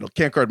Twitter handle,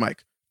 can't guard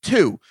Mike.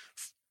 2,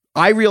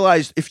 I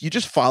realized if you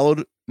just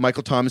followed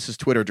Michael Thomas's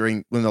Twitter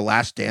when The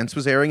Last Dance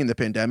was airing in the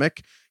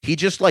pandemic, he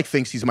just like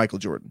thinks he's Michael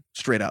Jordan,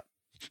 straight up.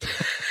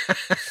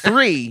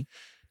 3,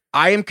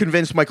 I am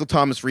convinced Michael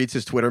Thomas reads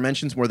his Twitter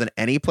mentions more than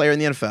any player in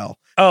the NFL.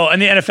 Oh,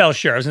 and the NFL,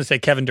 sure. I was going to say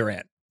Kevin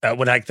Durant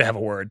would like to have a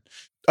word.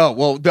 Oh,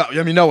 well,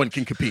 no one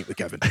can compete with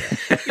Kevin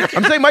Durant.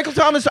 I'm saying Michael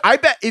Thomas, I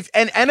bet if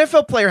an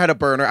NFL player had a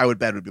burner, I would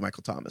bet it would be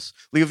Michael Thomas.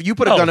 Like if you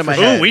put a gun in my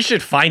head. Ooh, we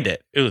should find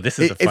it. Ooh, this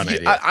is a fun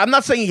idea. I'm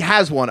not saying he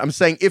has one. I'm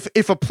saying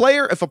if a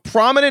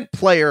prominent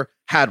player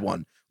had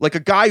one, like a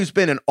guy who's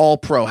been an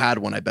all-pro had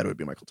one, I bet it would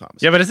be Michael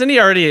Thomas. Yeah, but isn't he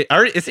already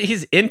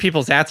he's in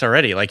people's hats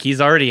already? Like he's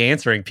already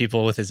answering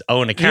people with his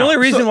own account. The only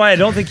reason why I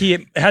don't think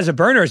he has a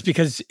burner is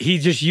because he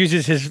just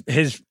uses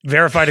his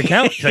verified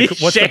account. Like,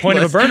 what's the point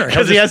of a burner?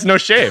 Because he has no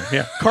shame.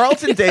 Yeah.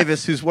 Carlton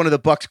Davis, who's one of the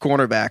Bucs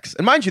cornerbacks,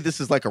 and mind you, this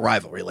is like a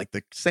rivalry. Like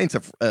the Saints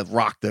have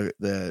rocked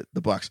the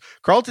Bucs.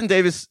 Carlton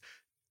Davis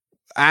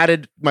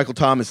added Michael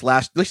Thomas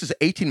this is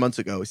 18 months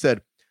ago. He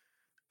said,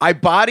 I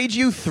bodied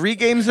you 3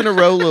 games in a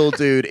row, little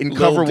dude, in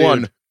cover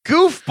one.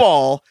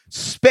 Goofball,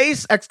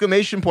 space,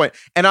 exclamation point.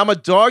 And I'm a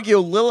dog you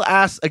little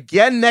ass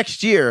again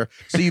next year,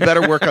 so you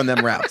better work on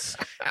them routes.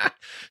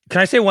 Can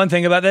I say one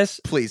thing about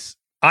this? Please.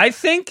 I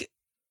think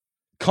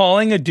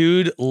calling a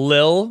dude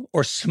lil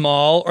or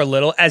small or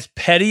little, as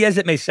petty as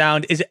it may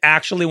sound, is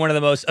actually one of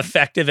the most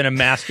effective and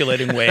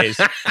emasculating ways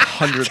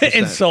 100%. to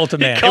insult a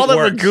man. Call him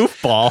a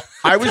goofball.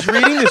 I was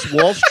reading this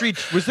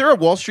was there a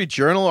Wall Street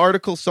Journal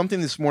article,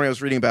 something this morning I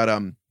was reading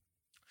about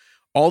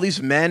all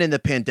these men in the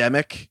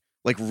pandemic,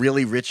 like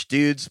really rich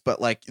dudes, but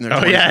like in their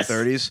 20s and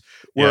 30s,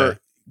 were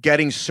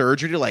getting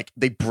surgery to like,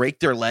 they break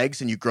their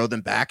legs and you grow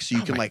them back so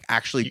you can like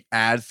actually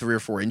add 3 or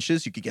 4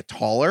 inches. You could get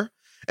taller.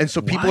 And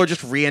so people are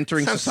just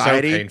re-entering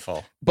society. So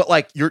painful. But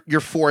like you're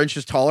 4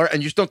 inches taller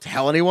and you just don't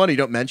tell anyone. You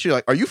don't mention,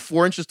 like, are you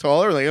 4 inches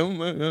taller? Like, oh,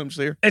 I'm just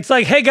here. It's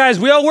like, hey guys,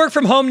 we all work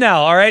from home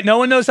now. All right. No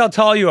one knows how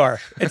tall you are.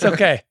 It's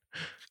okay.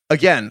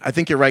 Again, I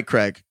think you're right,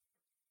 Craig.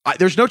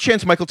 There's no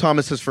chance Michael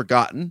Thomas has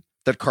forgotten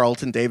that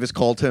Carlton Davis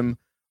called him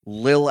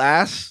Lil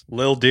ass.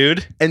 Lil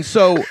dude. And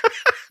so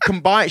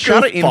combine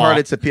shout out Ian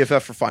Harnitz at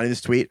PFF for finding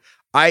this tweet.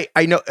 I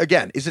know,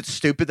 again, is it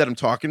stupid that I'm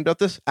talking about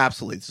this?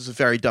 Absolutely. This is a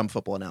very dumb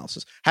football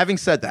analysis. Having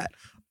said that,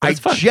 I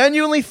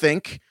genuinely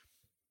think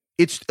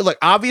it's like,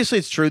 obviously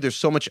it's true. There's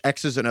so much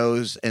X's and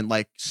O's and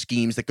like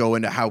schemes that go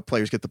into how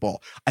players get the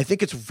ball. I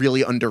think it's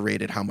really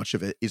underrated how much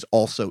of it is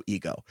also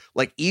ego.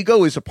 Like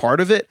ego is a part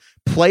of it.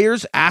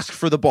 Players ask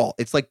for the ball.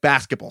 It's like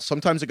basketball.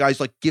 Sometimes a guy's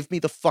like, give me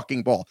the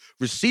fucking ball.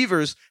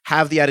 Receivers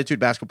have the attitude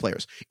basketball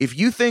players. If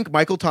you think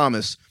Michael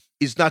Thomas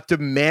is not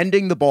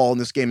demanding the ball in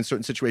this game in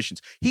certain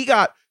situations, he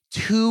got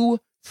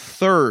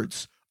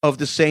 2/3 of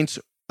the Saints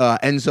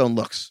end zone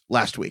looks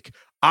last week.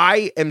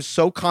 I am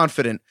so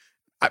confident.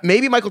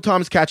 Maybe Michael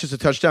Thomas catches a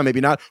touchdown, maybe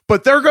not,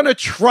 but they're going to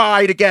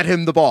try to get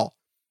him the ball.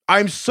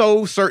 I'm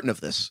so certain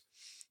of this.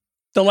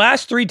 The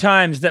last 3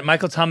 times that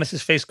Michael Thomas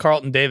has faced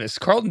Carlton Davis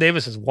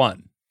has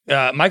won.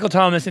 Michael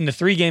Thomas in the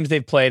 3 games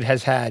they've played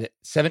has had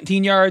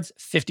 17 yards,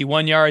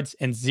 51 yards,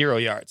 and 0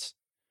 yards.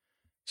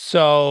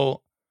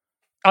 So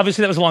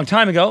obviously that was a long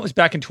time ago. It was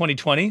back in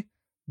 2020,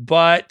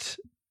 but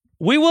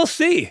we will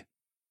see.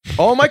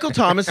 All Michael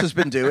Thomas has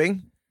been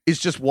doing is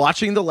just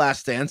watching The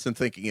Last Dance and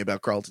thinking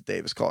about Carlton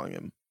Davis calling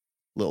him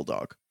Little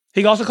Dog.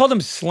 He also called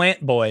him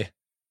Slant Boy.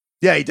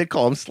 Yeah, he did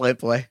call him Slant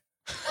Boy.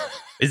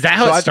 Is that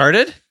how it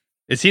started?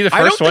 Is he the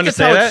first one to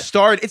say that? It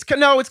started. It's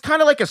kind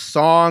of like a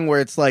song where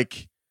it's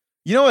like,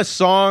 you know, a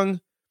song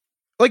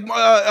like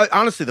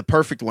honestly, the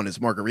perfect one is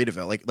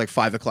Margaritaville, like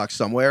 5 o'clock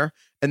somewhere,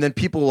 and then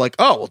people were like,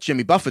 oh, well,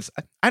 Jimmy Buffett's.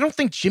 I don't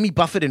think Jimmy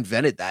Buffett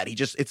invented that.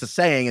 It's a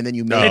saying, and then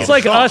you make It's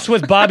like us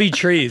with Bobby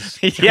Trees.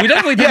 We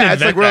definitely didn't invent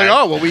it's like we're like,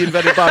 oh, well, we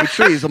invented Bobby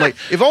Trees. I'm like,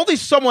 if only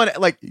someone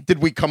like,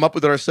 did we come up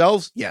with it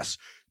ourselves? Yes.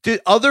 Did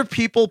other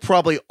people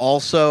probably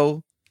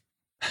also?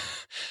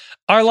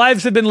 Our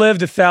lives have been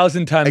lived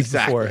 1,000 times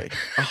before.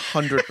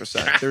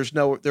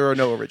 100%. There are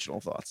no original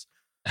thoughts.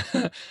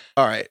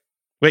 All right.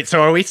 Wait,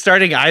 so are we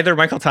starting either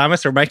Michael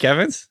Thomas or Mike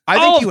Evans? I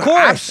think of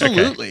course.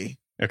 Absolutely.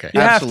 Okay.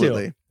 You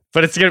absolutely.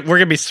 have to. But we're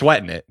gonna be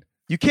sweating it.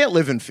 You can't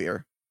live in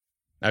fear.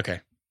 Okay.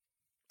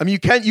 I mean,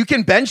 you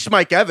can bench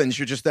Mike Evans.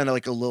 You're just then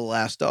like a little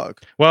ass dog.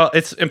 Well,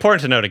 it's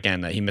important to note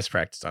again that he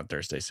mispracticed on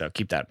Thursday, so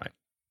keep that in mind.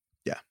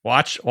 Yeah.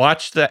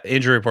 Watch the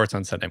injury reports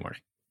on Sunday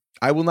morning.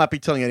 I will not be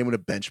telling anyone to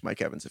bench Mike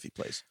Evans if he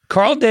plays.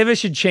 Carl Davis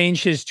should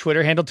change his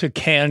Twitter handle to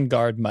Can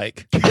Guard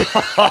Mike.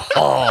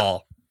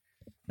 Oh,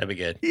 that'd be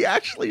good. He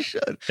actually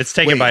should. It's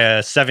taken by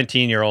a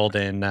 17-year-old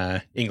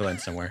in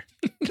England somewhere.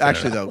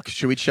 Actually, though,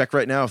 should we check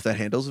right now if that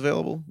handle's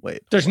available?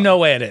 Wait. There's no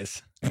way it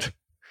is.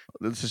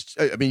 We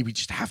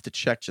just have to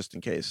check just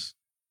in case.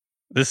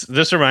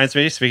 This reminds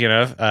me, speaking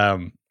of,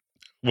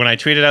 when I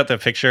tweeted out the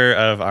picture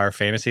of our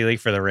fantasy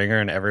league for the Ringer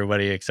and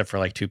everybody except for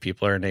like 2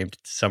 people are named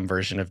some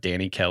version of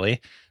Danny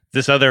Kelly.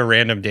 This other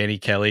random Danny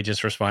Kelly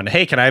just responded,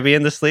 hey, can I be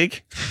in this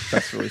league?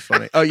 That's really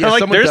funny. Oh, yeah, like,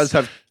 someone does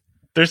have...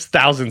 There's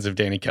thousands of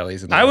Danny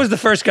Kellys in there. I was the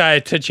first guy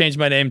to change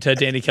my name to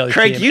Danny Kelly.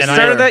 Craig, you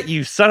started that,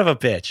 you son of a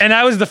bitch. And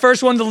I was the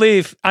first one to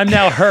leave. I'm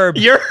now Herb.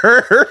 You're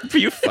Herb,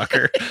 you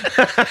fucker.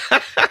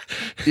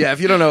 Yeah,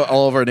 if you don't know,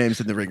 all of our names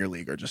in the Ringer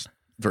League are just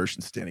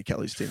versions of Danny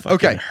Kelly's team.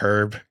 Okay.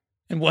 Herb.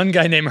 And one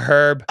guy named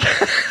Herb.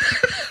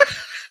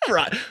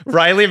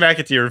 Riley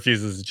McAtee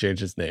refuses to change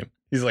his name.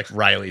 He's like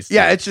Riley's team.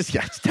 Yeah,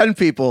 it's 10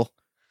 people.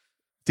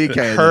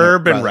 DK.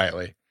 Herb and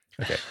Riley.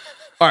 Okay.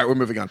 All right, we're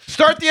moving on.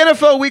 Start the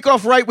NFL week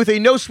off right with a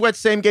no-sweat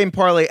same-game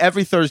parlay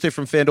every Thursday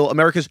from FanDuel,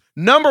 America's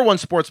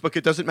 #1 sportsbook.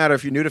 It doesn't matter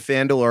if you're new to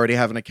FanDuel or already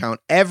have an account.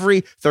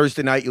 Every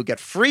Thursday night, you'll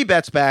get free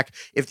bets back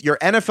if your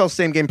NFL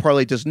same-game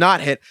parlay does not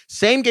hit.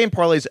 Same-game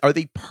parlays are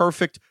the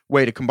perfect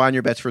way to combine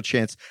your bets for a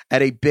chance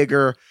at a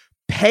bigger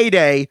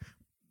payday.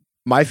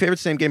 My favorite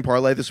same-game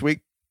parlay this week,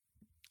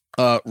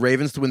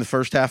 Ravens to win the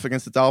first half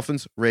against the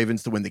Dolphins,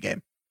 Ravens to win the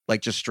game.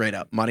 Like just straight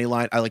up money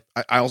line. I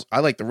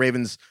like the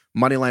Ravens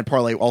money line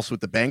parlay also with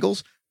the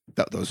Bengals.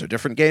 Those are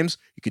different games.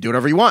 You can do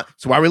whatever you want.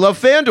 That's why we love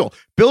FanDuel.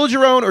 Build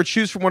your own or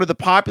choose from one of the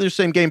popular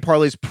same-game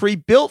parlays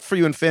pre-built for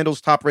you in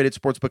FanDuel's top-rated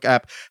sportsbook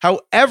app.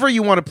 However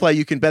you want to play,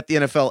 you can bet the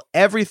NFL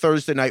every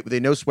Thursday night with a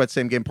no-sweat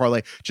same-game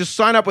parlay. Just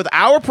sign up with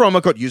our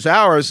promo code. Use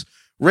ours,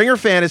 Ringer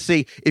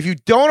Fantasy. If you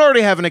don't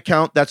already have an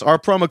account, that's our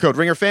promo code,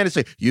 Ringer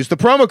Fantasy. Use the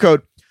promo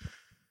code.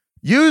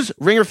 Use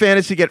Ringer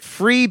Fantasy. Get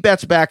free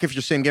bets back if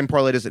your same-game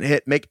parlay doesn't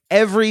hit. Make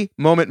every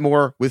moment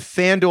more with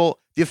FanDuel,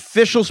 the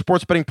official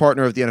sports betting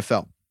partner of the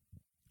NFL.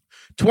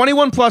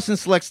 21 plus in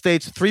select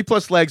states,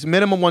 3+ legs,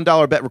 minimum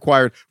 $1 bet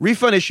required.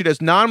 Refund issued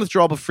as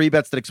non-withdrawable free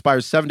bets that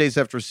expires 7 days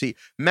after receipt.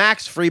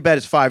 Max free bet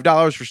is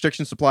 $5.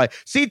 Restrictions apply.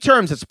 See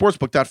terms at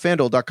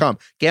sportsbook.fanduel.com.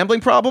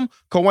 Gambling problem?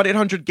 Call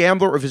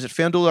 1-800-GAMBLER or visit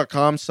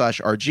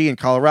fanduel.com/RG in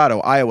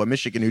Colorado, Iowa,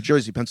 Michigan, New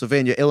Jersey,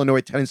 Pennsylvania,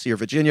 Illinois, Tennessee, or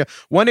Virginia.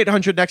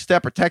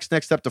 1-800-NEXT-STEP or text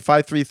NEXT STEP to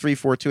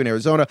 53342 in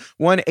Arizona.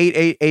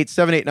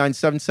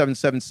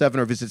 1-888-789-7777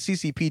 or visit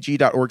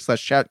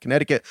ccpg.org/chat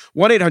Connecticut.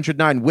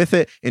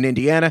 1-800-9-WITH-IT in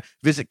Indiana.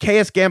 Visit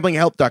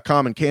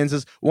ksgamblinghelp.com in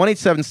Kansas,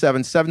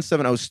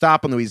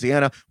 1-877-770-STOP in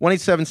Louisiana,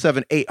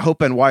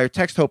 1-877-8-HOPE-NY or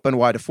text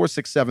HOPE-NY to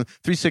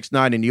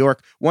 467-369 in New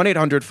York,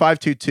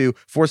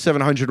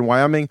 1-800-522-4700 in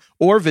Wyoming,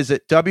 or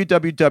visit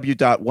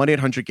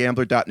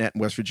www.1800gambler.net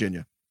in West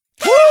Virginia.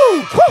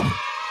 Woo!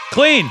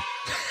 Clean.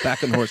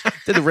 Back on the horse.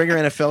 Did the Ringer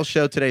NFL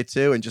show today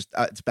too, and just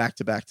it's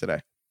back-to-back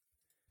today.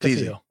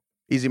 It's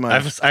easy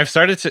money. I've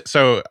started to,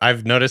 so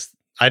I've noticed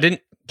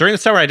during the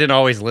summer, I didn't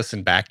always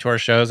listen back to our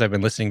shows. I've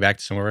been listening back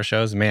to some of our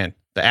shows. Man,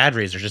 the ad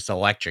reads are just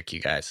electric, you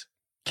guys.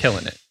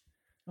 Killing it.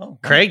 Oh,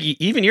 Craig,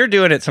 even you're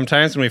doing it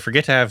sometimes when we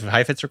forget to have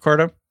Heifetz record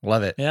them.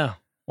 Love it. Yeah.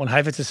 When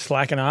Heifetz is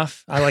slacking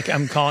off,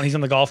 I'm calling, he's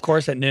on the golf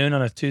course at noon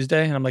on a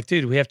Tuesday, and I'm like,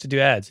 dude, we have to do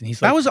ads. And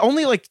he's like, that was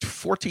only like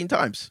 14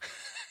 times.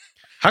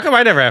 How come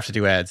I never have to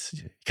do ads?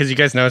 Because you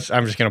guys know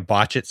I'm just going to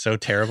botch it so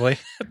terribly.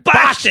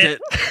 Botched it!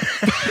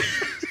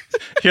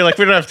 You're like,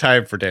 we don't have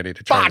time for Danny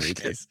to try to read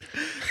these.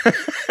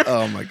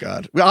 Oh my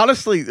God.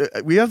 Honestly,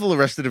 we have the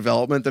Arrested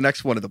Development. The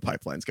next one of the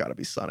pipeline's got to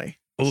be Sunny.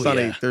 Ooh,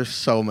 Sunny, yeah. There's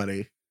so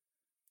many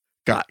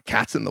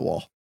cats in the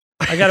wall.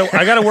 I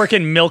gotta work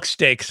in milk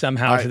steak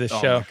somehow to this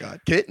show. Oh my God.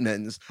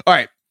 Kittens. All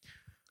right.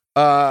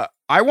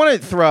 I want to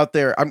throw out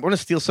there, I'm going to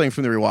steal something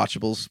from the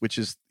rewatchables, which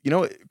is,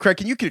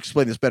 Craig, you could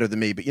explain this better than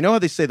me, but you know how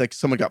they say like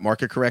someone got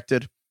market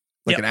corrected?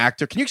 Like an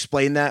actor. Can you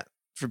explain that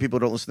for people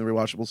who don't listen to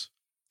rewatchables?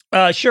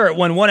 Sure.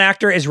 When one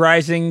actor is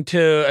rising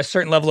to a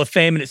certain level of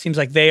fame and it seems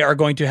like they are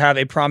going to have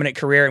a prominent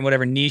career in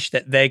whatever niche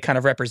that they kind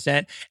of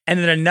represent, and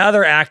then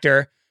another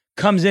actor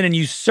comes in and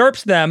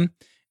usurps them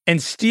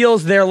and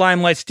steals their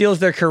limelight, steals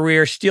their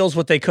career, steals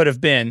what they could have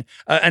been.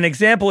 An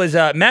example is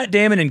Matt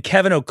Damon and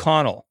Kevin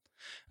O'Connell.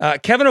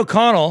 Kevin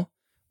O'Connell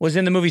was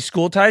in the movie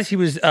School Ties. He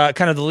was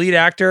kind of the lead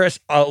actor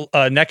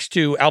next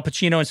to Al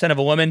Pacino in Son of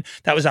a Woman.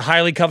 That was a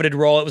highly coveted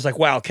role. It was like,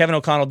 wow, Kevin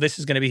O'Connell, this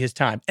is going to be his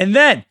time. And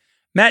then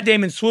Matt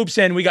Damon swoops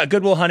in. We got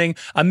Good Will Hunting,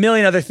 a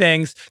million other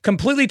things,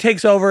 completely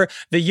takes over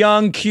the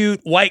young,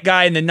 cute, white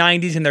guy in the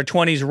 90s in their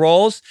 20s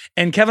roles.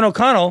 And Kevin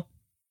O'Connell,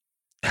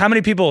 how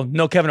many people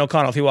know Kevin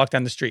O'Connell if he walked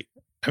down the street?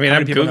 I mean,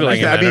 I'm Googling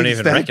him. I don't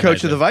even the head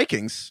coach of the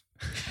Vikings.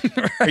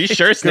 Are you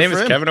sure his name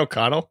is Kevin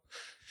O'Connell?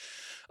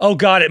 Oh,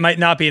 God, it might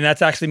not be. And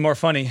that's actually more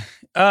funny.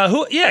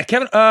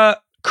 Kevin,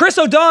 Chris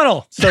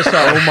O'Donnell. So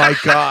sorry. Oh my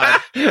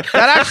God.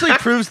 That actually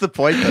proves the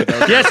point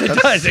though. Yes, it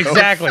does. So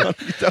exactly. Funny.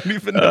 You don't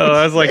even know.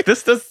 I was like,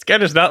 this guy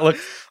does not look.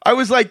 I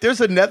was like, there's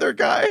another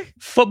guy.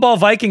 Football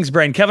Vikings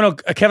brain.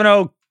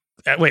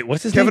 Wait,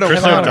 what's his name?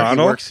 Chris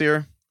O'Donnell. He works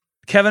here.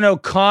 Kevin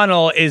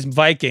O'Connell is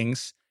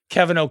Vikings.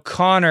 Kevin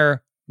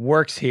O'Connor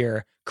works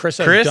here.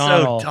 Chris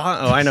O'Donnell. Oh,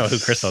 I know who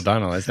Chris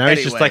O'Donnell is. Now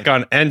he's just like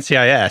on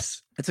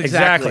NCIS. It's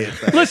exactly.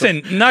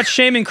 Listen, not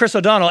shaming Chris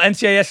O'Donnell.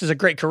 NCIS is a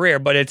great career,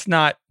 but it's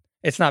not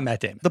Matt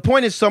Damon. The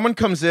point is someone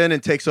comes in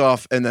and takes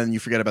off and then you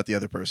forget about the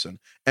other person.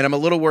 And I'm a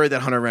little worried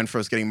that Hunter Renfrow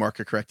is getting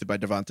market corrected by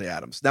Davante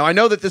Adams. Now, I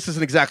know that this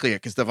isn't exactly it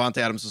because Davante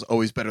Adams is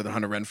always better than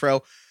Hunter Renfrow.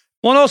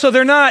 Well, and also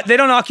they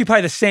don't occupy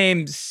the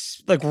same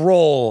like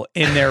role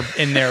in their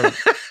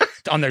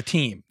on their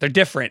team. They're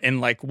different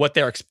in like what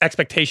their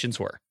expectations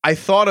were. I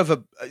thought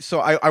of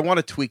I want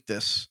to tweak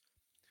this,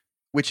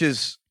 which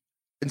is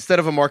instead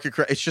of a market,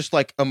 it's just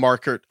like a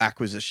market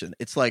acquisition.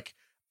 It's like,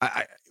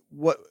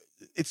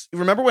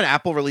 remember when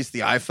Apple released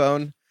the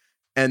iPhone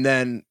and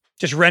then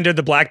just rendered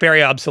the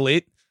BlackBerry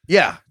obsolete?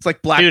 Yeah. It's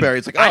like BlackBerry. Dude,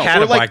 it's like, I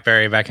had a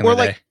BlackBerry back in the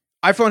day.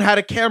 iPhone had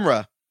a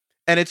camera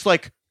and it's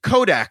like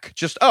Kodak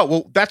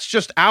that's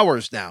just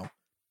ours now.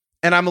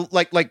 And I'm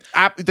like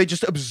they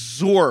just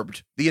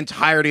absorbed the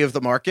entirety of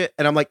the market.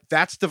 And I'm like,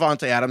 that's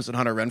Davante Adams and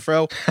Hunter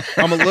Renfrow.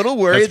 I'm a little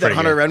worried that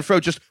Hunter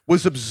Renfrow just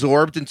was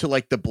absorbed into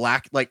like the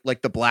black, like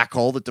the black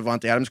hole that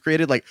Davante Adams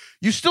created. Like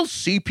you still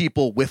see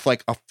people with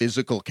like a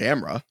physical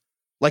camera.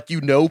 Like,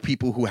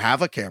 people who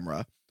have a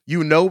camera,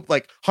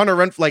 like Hunter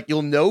Renfrow, like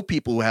you'll know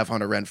people who have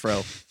Hunter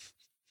Renfrow.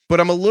 But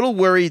I'm a little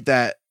worried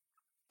that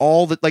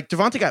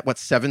Davante got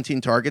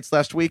 17 targets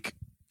last week.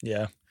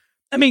 Yeah.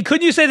 I mean,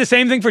 couldn't you say the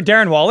same thing for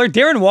Darren Waller?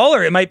 Darren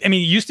Waller, he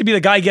used to be the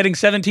guy getting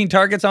 17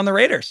 targets on the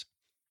Raiders.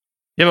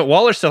 Yeah, but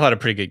Waller still had a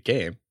pretty good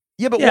game.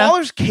 Yeah, but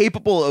Waller's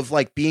capable of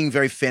like being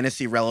very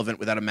fantasy relevant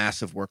without a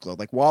massive workload.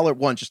 Like Waller,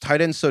 just tight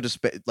end, so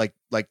like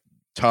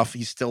tough.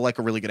 He's still like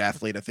a really good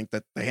athlete. I think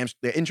that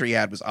the injury he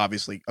had was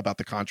obviously about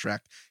the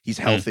contract. He's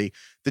healthy.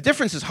 The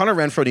difference is Hunter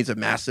Renfrow needs a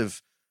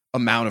massive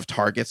amount of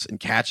targets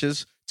and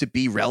catches to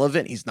be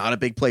relevant. He's not a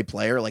big play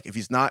player. Like if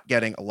he's not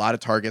getting a lot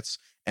of targets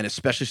and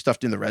especially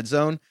stuffed in the red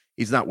zone,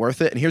 he's not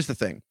worth it. And here's the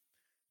thing.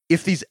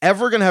 If he's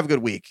ever going to have a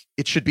good week,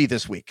 it should be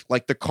this week.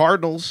 Like the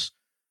Cardinals,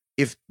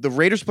 if the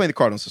Raiders play the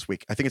Cardinals this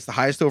week, I think it's the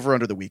highest over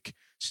under the week.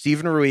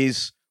 Steven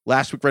Ruiz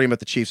last week writing about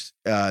the Chiefs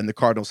and the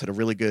Cardinals had a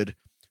really good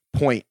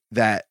point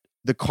that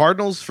the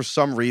Cardinals, for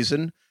some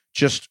reason,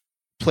 just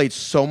played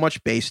so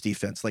much base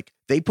defense. Like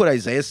they put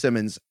Isaiah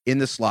Simmons in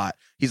the slot.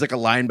 He's like a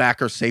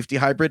linebacker safety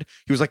hybrid.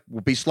 He was like,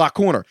 will be slot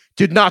corner.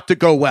 Did not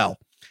go well.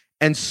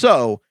 And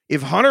so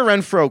if Hunter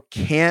Renfrow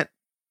can't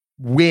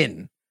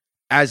win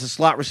as a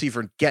slot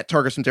receiver and get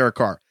targets from Derek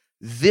Carr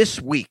this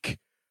week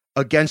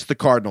against the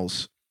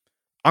Cardinals,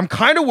 I'm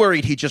kind of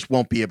worried he just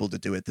won't be able to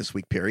do it this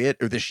week period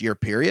or this year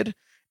period.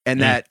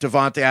 And that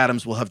Devontae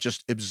Adams will have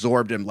just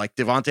absorbed him. Like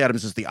Devontae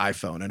Adams is the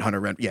iPhone and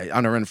Hunter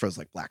Renfrow is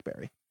like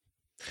BlackBerry.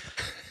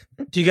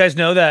 Do you guys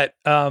know that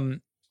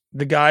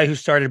the guy who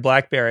started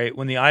BlackBerry,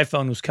 when the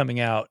iPhone was coming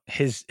out,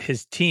 his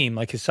team,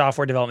 like his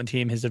software development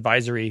team, his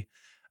advisory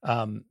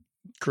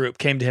group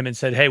came to him and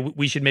said, hey,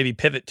 we should maybe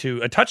pivot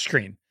to a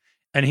touchscreen.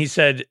 And he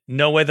said,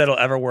 no way that'll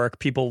ever work.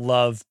 People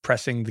love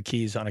pressing the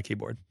keys on a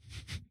keyboard.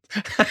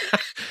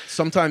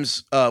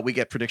 Sometimes we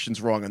get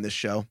predictions wrong on this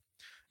show,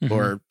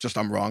 or just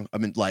I'm wrong.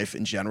 I'm in life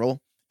in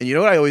general. And you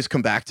know what I always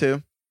come back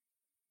to?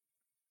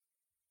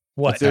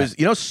 What? There's,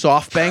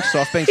 SoftBank.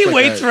 SoftBank. He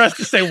waits for us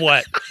to say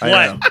what?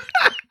 What?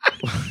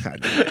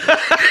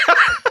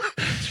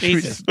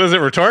 Jesus. Was it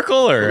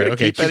rhetorical or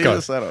okay? Keep going.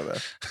 I don't know.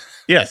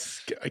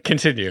 Yes,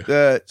 continue.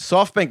 The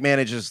SoftBank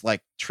manages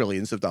like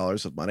trillions of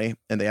dollars of money,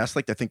 and they asked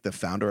I think the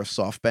founder of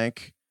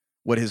SoftBank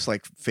what his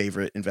like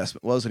favorite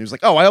investment was, and he was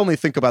like, "Oh, I only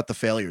think about the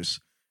failures."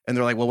 And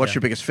they're like, "Well, what's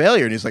your biggest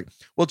failure?" And he's like,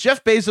 "Well,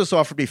 Jeff Bezos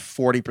offered me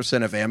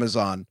 40% of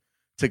Amazon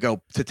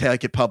to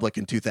take it public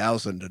in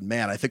 2000, and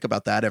man, I think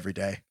about that every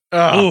day."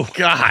 Oh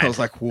God! I was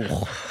like,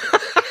 "Whoa,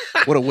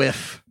 what a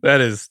whiff!" That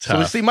is tough. So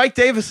we see Mike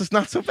Davis is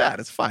not so bad.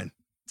 It's fine.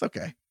 It's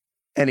okay.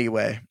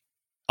 Anyway,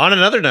 on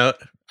another note.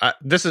 I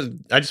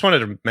just wanted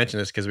to mention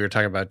this because we were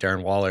talking about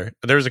Darren Waller.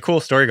 There was a cool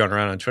story going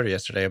around on Twitter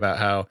yesterday about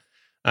how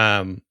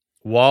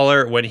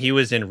Waller, when he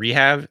was in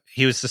rehab,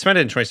 he was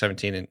suspended in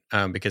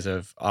 2017 because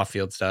of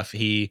off-field stuff.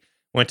 He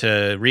went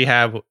to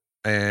rehab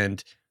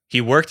and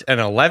he worked an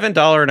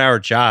 $11 an hour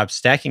job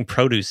stacking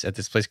produce at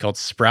this place called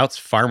Sprouts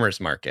Farmers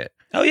Market.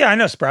 Oh yeah, I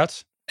know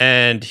Sprouts.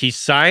 And he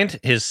signed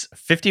his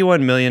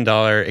 $51 million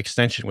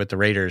extension with the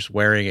Raiders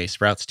wearing a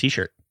Sprouts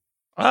t-shirt.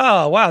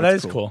 Oh wow, that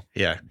is cool.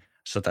 Yeah,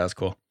 so that was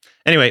cool.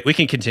 Anyway, we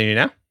can continue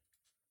now.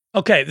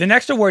 Okay, the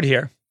next award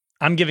here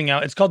I'm giving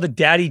out, it's called the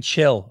Daddy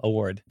Chill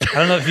Award. I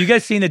don't know if you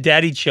guys seen the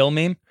Daddy Chill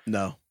meme.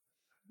 No.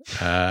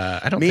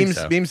 I don't think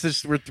so.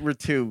 Memes, we're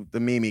too,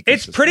 the meme.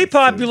 It's pretty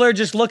popular.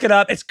 Just look it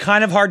up. It's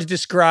kind of hard to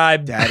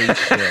describe. Daddy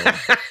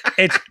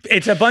Chill.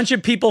 It's a bunch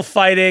of people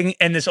fighting,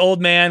 and this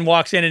old man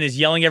walks in and is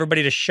yelling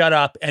everybody to shut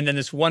up, and then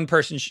this one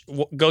person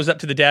goes up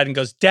to the dad and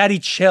goes, Daddy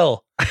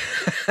Chill.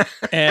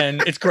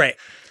 And it's great.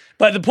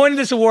 But the point of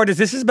this award is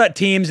this is about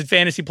teams and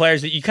fantasy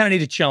players that you kind of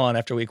need to chill on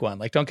after week one.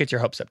 Like, don't get your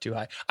hopes up too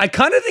high. I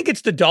kind of think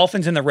it's the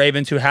Dolphins and the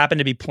Ravens who happen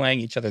to be playing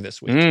each other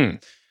this week.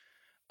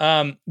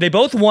 They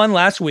both won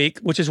last week,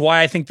 which is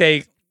why I think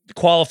they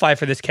qualify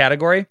for this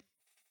category.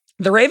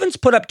 The Ravens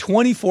put up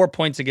 24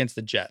 points against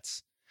the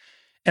Jets.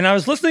 And I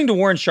was listening to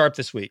Warren Sharp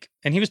this week,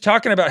 and he was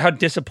talking about how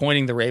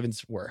disappointing the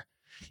Ravens were.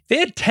 They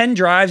had 10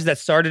 drives that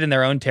started in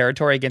their own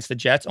territory against the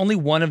Jets. Only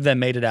one of them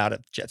made it out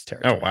of the Jets'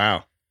 territory. Oh,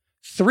 wow.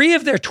 3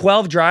 of their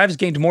 12 drives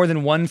gained more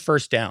than 1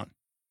 first down.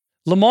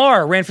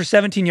 Lamar ran for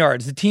 17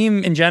 yards. The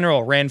team in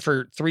general ran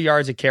for 3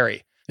 yards a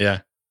carry. Yeah.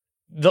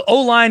 The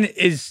O-line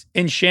is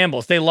in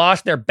shambles. They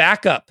lost their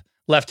backup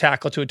left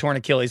tackle to a torn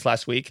Achilles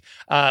last week,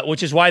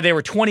 which is why they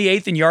were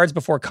 28th in yards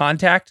before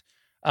contact.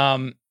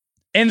 And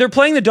they're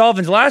playing the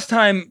Dolphins. Last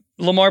time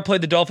Lamar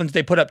played the Dolphins,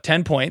 they put up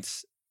 10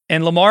 points.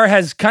 And Lamar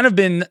has kind of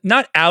been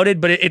not outed,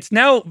 but it's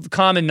now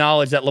common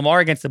knowledge that Lamar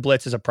against the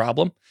blitz is a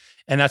problem.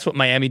 And that's what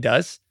Miami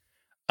does.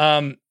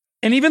 And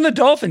even the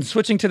Dolphins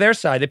switching to their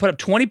side, they put up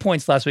 20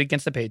 points last week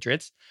against the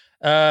Patriots.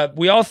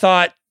 We all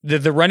thought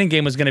the running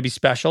game was going to be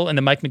special in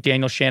the Mike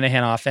McDaniel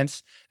Shanahan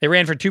offense. They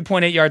ran for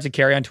 2.8 yards a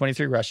carry on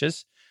 23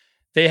 rushes.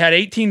 They had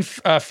 18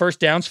 first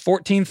downs,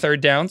 14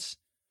 third downs.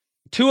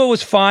 Tua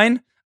was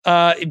fine.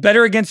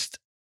 Better against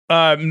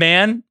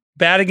man,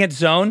 bad against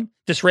zone.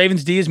 This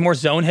Ravens D is more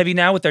zone heavy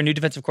now with their new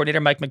defensive coordinator,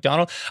 Mike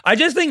McDonald. I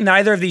just think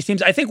neither of these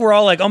teams, I think we're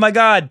all like, oh my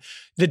God,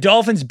 the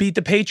Dolphins beat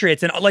the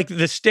Patriots. And like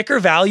the sticker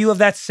value of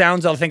that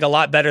sounds, I think, a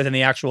lot better than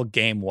the actual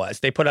game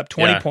was. They put up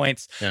 20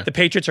 points. Yeah. The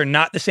Patriots are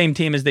not the same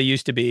team as they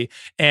used to be.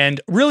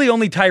 And really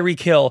only Tyreek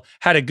Hill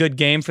had a good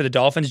game for the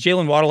Dolphins.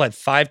 Jalen Waddle had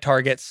 5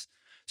 targets.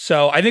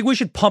 So I think we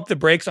should pump the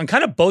brakes on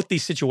kind of both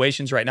these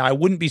situations right now. I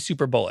wouldn't be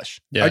super bullish.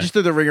 Yeah. I just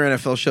did the Ringer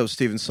NFL show with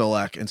Steven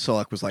Solak, and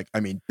Solak was like,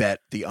 bet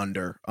the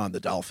under on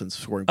the Dolphins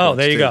scoring points. Oh,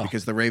 there you go.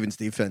 Because the Ravens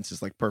defense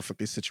is like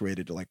perfectly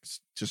situated to like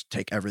just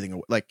take everything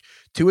away. Like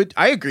Tua,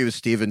 I agree with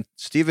Steven.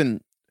 Steven's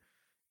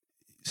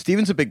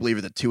a big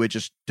believer that Tua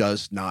just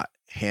does not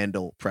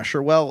handle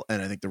pressure well,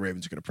 and I think the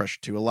Ravens are going to pressure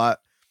Tua a lot.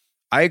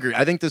 I agree.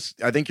 I think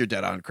you're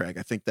dead on, Craig.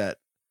 I think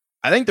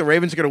the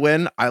Ravens are going to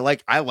win. I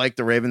like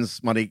the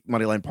Ravens money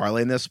line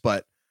parlay in this,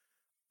 but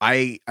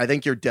I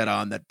think you're dead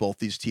on that both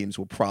these teams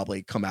will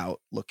probably come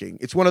out looking.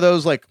 It's one of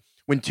those like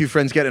when two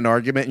friends get in an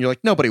argument and you're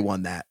like, nobody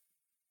won that.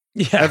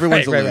 Yeah,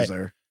 everyone's a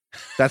loser.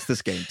 Right. That's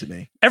this game to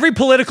me. Every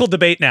political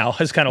debate now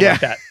has kind of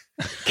like that.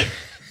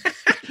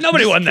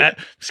 Nobody won that.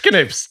 I'm just going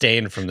to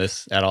abstain from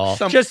this at all.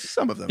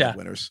 Some of them are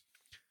winners.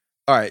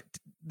 All right.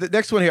 The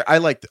next one here, I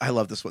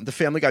love this one. The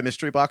Family Guy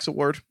Mystery Box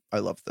Award. I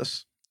love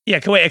this. Yeah,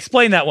 can we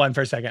explain that one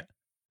for a second?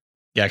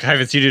 Yeah,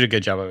 Kivitz, you did a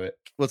good job of it.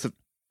 Well, it's a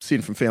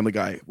scene from Family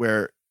Guy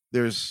where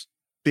there's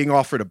being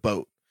offered a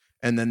boat,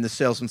 and then the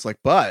salesman's like,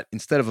 but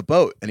instead of a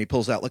boat, and he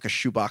pulls out like a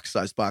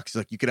shoebox-sized box. He's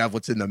like, you could have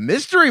what's in the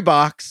mystery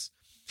box.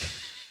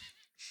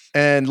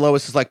 And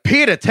Lois is like,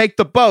 Peter, take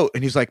the boat.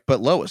 And he's like,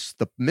 but Lois,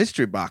 the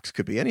mystery box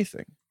could be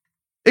anything.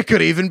 It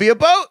could even be a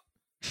boat.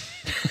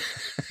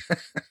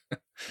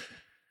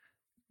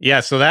 Yeah,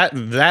 so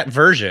that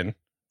version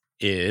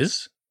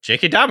is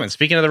J.K. Dobbins.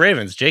 Speaking of the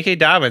Ravens, J.K.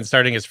 Dobbins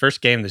starting his first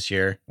game this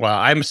year. Well,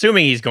 I'm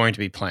assuming he's going to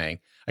be playing.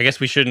 I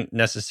guess we shouldn't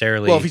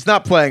necessarily... Well, if he's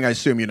not playing, I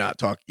assume you're not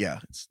talking... Yeah.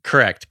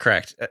 Correct.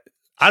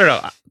 I don't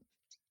know.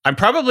 I'm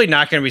probably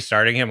not going to be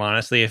starting him,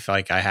 honestly, if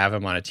like I have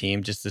him on a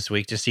team just this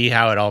week to see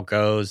how it all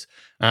goes.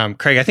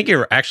 Craig, I think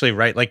you're actually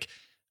right. Like,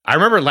 I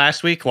remember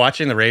last week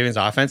watching the Ravens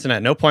offense, and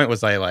at no point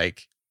was I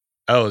like,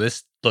 oh,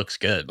 this looks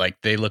good.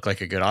 Like, they look like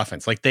a good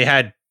offense. Like, they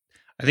had...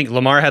 I think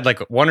Lamar had like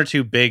one or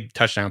two big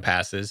touchdown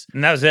passes.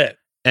 And that was it.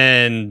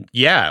 And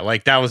yeah,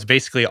 like that was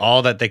basically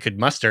all that they could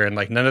muster. And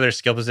like none of their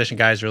skill position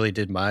guys really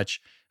did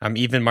much.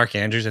 Even Mark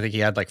Andrews, I think he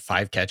had like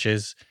 5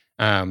 catches.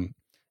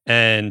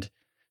 And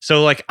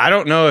so like, I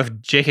don't know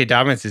if J.K.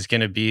 Dobbins is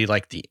going to be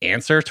like the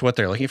answer to what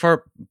they're looking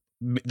for.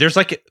 There's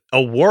like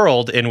a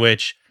world in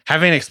which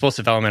having an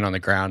explosive element on the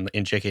ground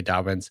in J.K.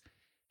 Dobbins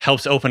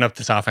helps open up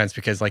this offense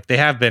because like they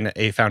have been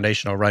a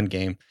foundational run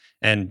game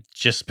and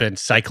just been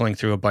cycling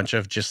through a bunch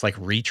of just like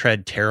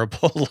retread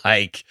terrible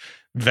like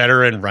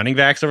veteran running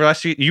backs over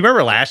last year. You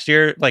remember last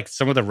year, like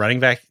some of the running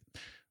back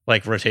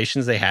like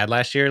rotations they had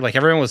last year? Like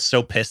everyone was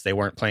so pissed they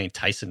weren't playing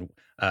Tyson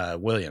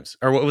Williams.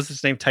 Or what was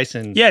his name?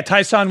 Tyson? Yeah,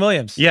 Tyson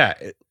Williams. Yeah.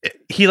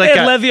 He like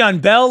had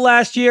Le'Veon Bell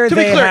last year. To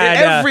be clear,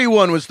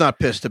 everyone was not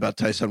pissed about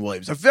Tyson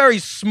Williams. A very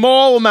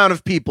small amount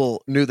of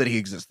people knew that he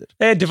existed.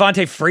 They had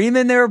Devontae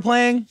Freeman they were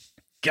playing.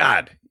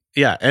 God.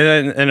 Yeah,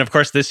 and of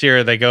course this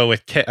year they go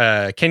with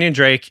Kenyon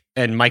Drake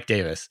and Mike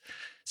Davis.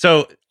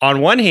 So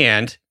on one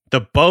hand,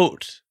 the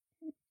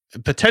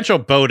potential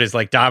boat is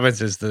like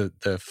Dobbins is the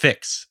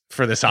fix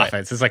for this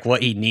offense. It's like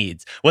what he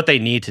needs, what they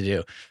need to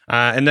do.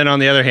 And then on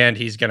the other hand,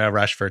 he's going to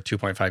rush for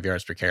 2.5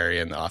 yards per carry,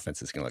 and the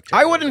offense is going to look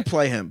terrible. I wouldn't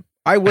play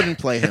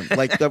him.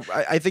 Like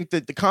I think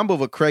that the combo of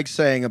what Craig's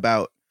saying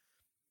about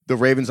the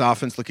Ravens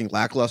offense looking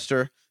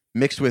lackluster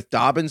mixed with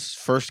Dobbins'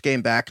 first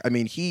game back. I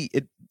mean,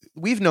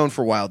 we've known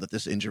for a while that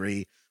this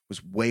injury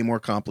was way more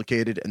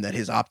complicated and that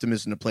his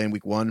optimism to play in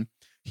week 1.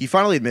 He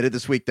finally admitted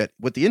this week that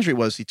what the injury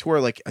was, he tore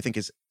like, I think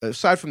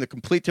aside from the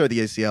complete tear of the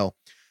ACL,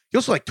 he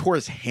also like tore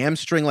his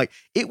hamstring. Like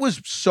it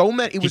was so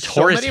many, he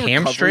tore his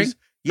hamstring?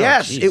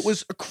 Yes, it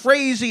was a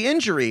crazy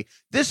injury.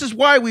 This is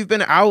why we've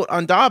been out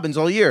on Dobbins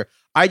all year.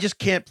 I just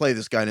can't play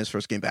this guy in his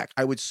first game back.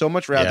 I would so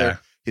much rather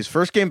his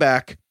first game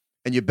back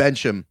and you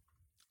bench him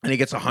and he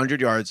gets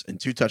 100 yards and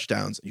 2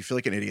 touchdowns and you feel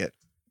like an idiot.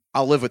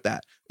 I'll live with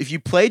that. If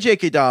you play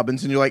J.K.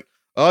 Dobbins and you're like,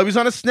 oh, he was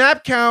on a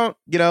snap count,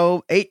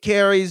 8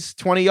 carries,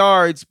 20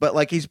 yards, but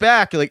like he's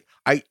back. Like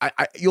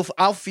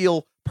I'll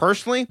feel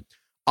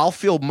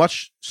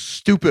much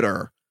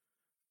stupider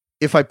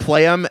if I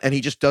play him and he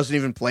just doesn't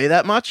even play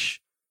that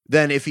much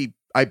than if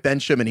I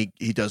bench him and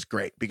he does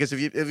great. Because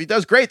if he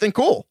does great, then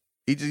cool,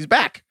 he's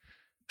back.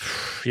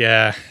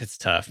 Yeah, it's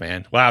tough,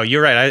 man. Wow,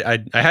 you're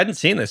right. I hadn't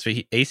seen this.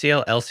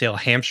 ACL, LCL,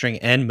 hamstring,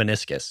 and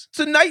meniscus. It's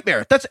a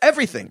nightmare. That's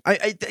everything.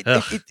 I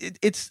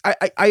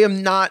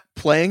am not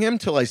playing him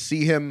till I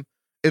see him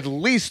at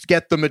least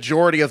get the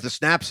majority of the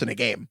snaps in a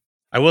game.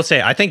 I will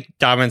say, I think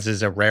Dobbins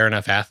is a rare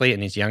enough athlete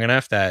and he's young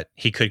enough that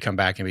he could come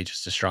back and be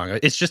just as strong.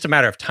 It's just a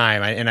matter of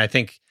time. And I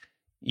think,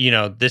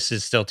 this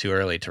is still too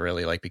early to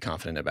really like be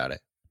confident about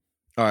it.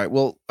 All right.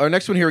 Well, our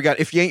next one here, we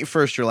got, if you ain't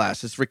first, you're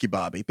last. It's Ricky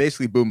Bobby.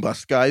 Basically boom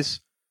bust guys.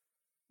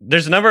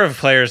 There's a number of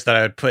players that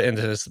I would put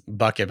into this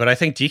bucket, but I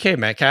think DK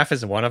Metcalf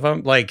is one of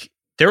them. Like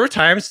there were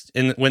times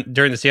during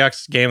the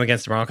Seahawks game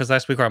against the Broncos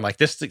last week where I'm like,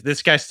 this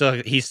guy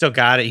he's still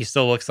got it. He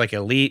still looks like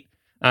elite.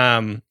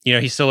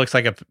 He still looks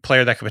like a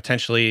player that could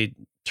potentially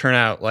turn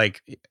out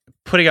like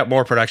putting up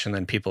more production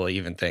than people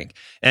even think.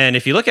 And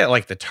if you look at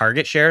like the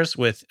target shares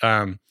with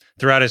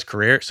throughout his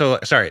career,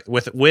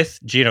 with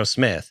Geno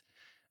Smith,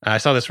 I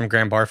saw this from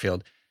Graham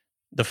Barfield.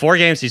 the 4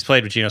 games he's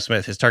played with Geno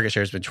Smith, his target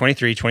share has been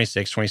 23,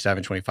 26,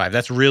 27, 25.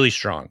 That's really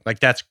strong. Like,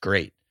 that's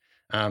great.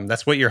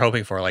 That's what you're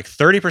hoping for. Like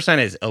 30%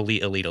 is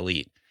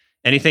elite.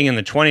 Anything in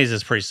the 20s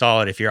is pretty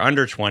solid. If you're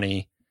under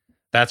 20,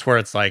 that's where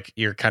it's like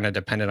you're kind of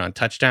dependent on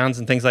touchdowns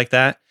and things like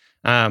that.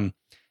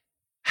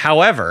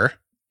 However,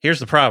 here's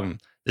the problem.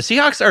 The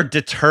Seahawks are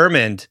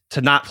determined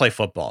to not play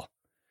football.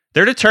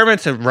 They're determined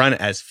to run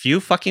as few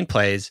fucking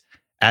plays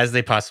as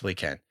they possibly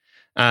can.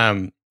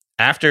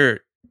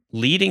 After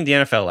leading the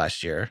NFL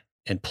last year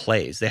in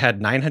plays, they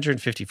had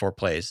 954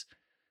 plays,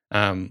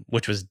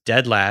 which was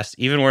dead last,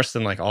 even worse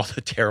than like all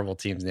the terrible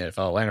teams in the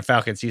NFL. Atlanta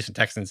Falcons, Houston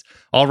Texans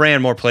all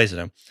ran more plays than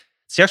them.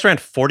 Seahawks ran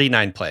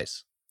 49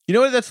 plays. You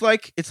know what that's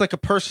like? It's like a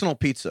personal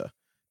pizza,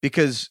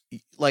 because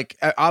like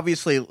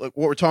obviously like,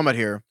 what we're talking about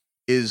here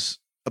is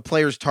a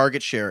player's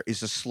target share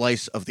is a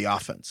slice of the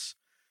offense,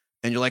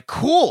 and you're like,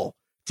 cool,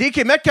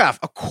 DK Metcalf,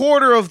 a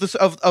quarter of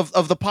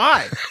the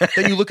pie.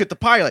 Then you look at the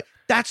pie, you're like,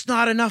 that's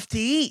not enough to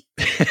eat.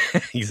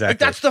 Exactly. Like,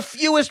 that's the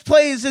fewest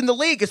plays in the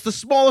league. It's the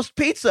smallest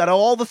pizza out of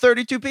all the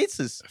 32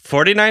 pizzas.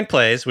 49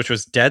 plays, which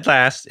was dead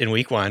last in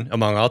week 1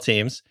 among all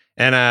teams.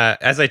 And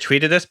as I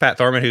tweeted this, Pat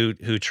Thorman,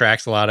 who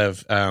tracks a lot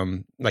of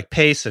like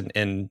pace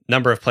and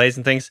number of plays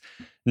and things,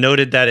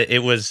 noted that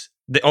it was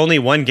the only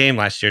one game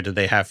last year did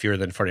they have fewer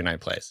than 49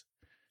 plays.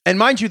 And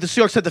mind you, the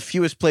Seahawks had the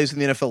fewest plays in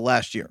the NFL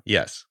last year.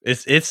 Yes,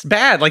 it's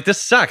bad. Like, this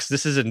sucks.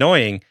 This is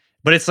annoying,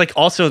 but it's like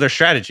also their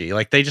strategy.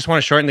 Like, they just want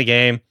to shorten the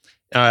game,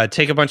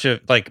 take a bunch of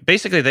like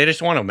basically they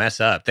just want to mess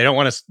up. They don't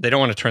want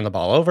to turn the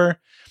ball over.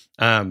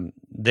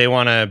 They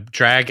want to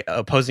drag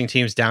opposing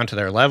teams down to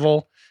their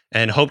level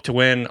and hope to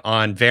win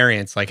on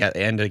variance, like at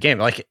the end of the game.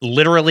 Like,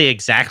 literally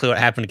exactly what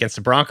happened against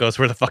the Broncos,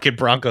 where the fucking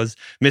Broncos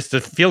missed a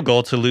field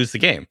goal to lose the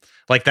game.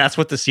 Like, that's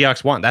what the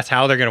Seahawks want. That's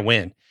how they're going to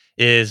win,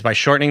 is by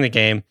shortening the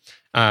game.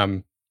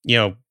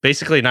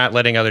 Basically not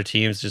letting other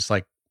teams just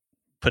like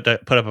put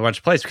up a bunch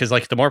of plays, because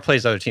like the more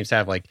plays other teams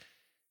have, like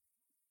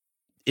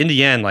in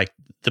the end, like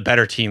the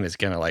better team is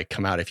going to like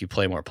come out if you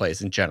play more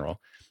plays in general.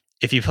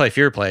 If you play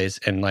fewer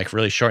plays and like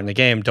really shorten the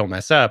game, don't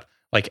mess up,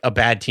 like a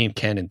bad team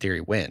can in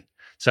theory win.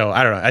 So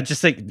I don't know. I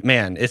just think,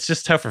 man, it's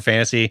just tough for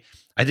fantasy.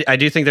 I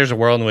do think there's a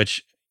world in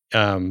which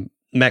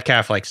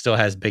Metcalf like still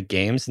has big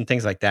games and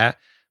things like that,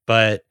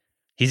 but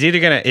it's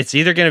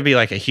either gonna be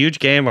like a huge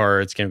game or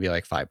it's gonna be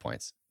like 5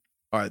 points.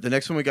 All right, the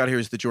next one we got here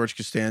is the George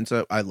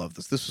Costanza. I love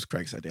this. This was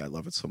Craig's idea. I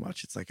love it so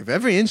much. It's like, if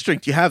every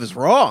instinct you have is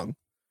wrong,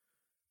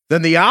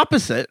 then the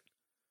opposite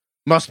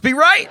must be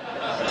right.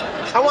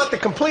 I want the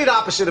complete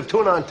opposite of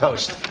tuna on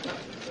toast.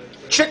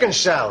 Chicken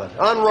salad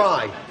on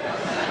rye,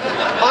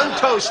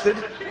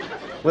 untoasted,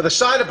 with a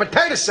side of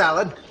potato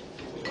salad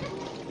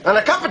and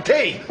a cup of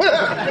tea.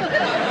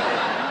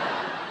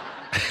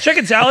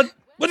 Chicken salad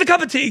with a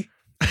cup of tea.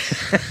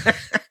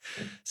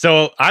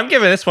 So I'm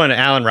giving this one to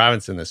Allen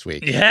Robinson this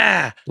week.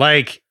 Yeah.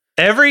 Like,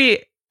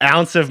 every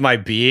ounce of my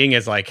being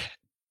is like,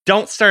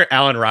 don't start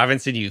Allen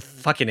Robinson, you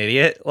fucking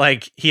idiot.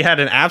 Like, he had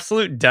an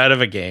absolute dud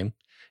of a game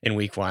in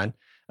week 1.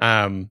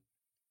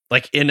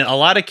 Like, in a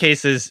lot of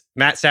cases,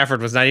 Matt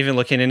Stafford was not even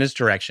looking in his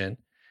direction.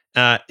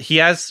 He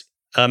has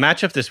a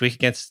matchup this week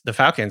against the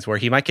Falcons where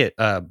he might get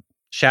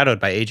shadowed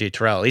by AJ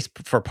Terrell, at least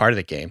for part of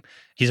the game.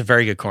 He's a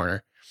very good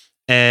corner.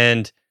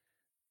 And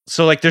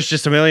so, like, there's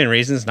just a million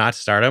reasons not to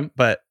start him,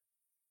 but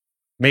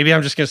maybe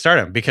I'm just going to start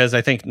him because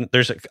I think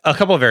there's a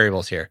couple of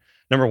variables here.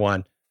 Number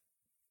one,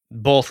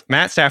 both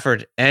Matt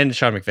Stafford and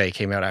Sean McVay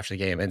came out after the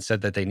game and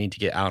said that they need to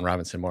get Allen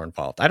Robinson more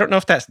involved. I don't know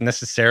if that's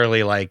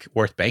necessarily like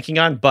worth banking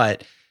on,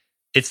 but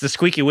it's the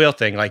squeaky wheel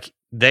thing. Like,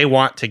 they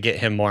want to get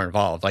him more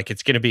involved. Like,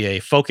 it's going to be a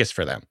focus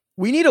for them.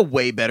 We need a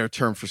way better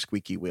term for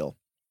squeaky wheel.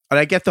 And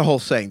I get the whole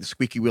saying, the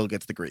squeaky wheel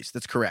gets the grease.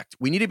 That's correct.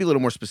 We need to be a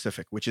little more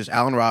specific, which is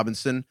Allen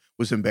Robinson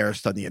was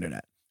embarrassed on the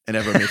internet and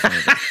everyone made fun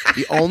of him.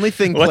 The only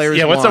thing players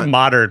want... what's a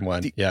modern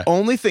one? The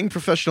only thing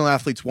professional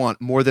athletes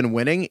want more than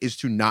winning is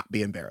to not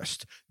be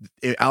embarrassed.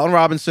 Allen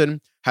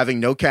Robinson, having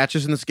no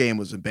catches in this game,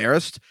 was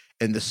embarrassed.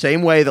 In the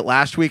same way that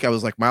last week I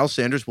was like, Miles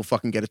Sanders will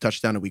fucking get a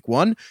touchdown in week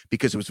 1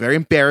 because it was very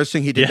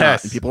embarrassing. He did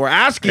not. And people were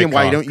asking him,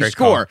 why don't you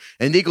score?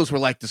 And the Eagles were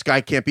like, this guy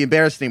can't be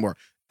embarrassed anymore.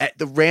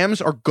 The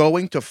Rams are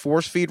going to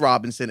force feed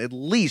Robinson at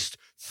least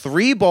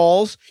 3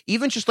 balls,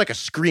 even just like a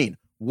screen,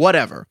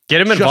 whatever. Get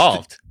him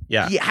involved.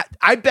 Yeah.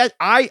 I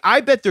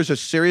bet there's a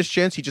serious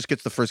chance he just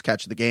gets the first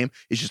catch of the game.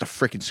 It's just a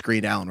freaking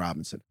screen to Allen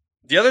Robinson.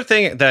 The other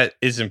thing that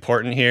is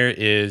important here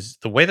is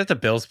the way that the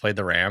Bills played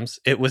the Rams.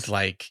 It was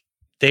like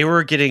they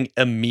were getting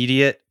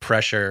immediate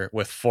pressure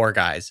with 4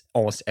 guys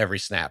almost every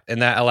snap.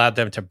 And that allowed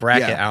them to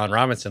bracket Allen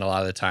Robinson a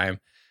lot of the time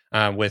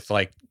with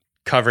like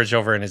coverage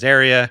over in his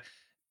area.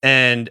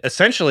 And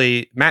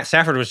essentially, Matt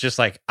Stafford was just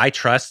like, I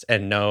trust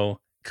and know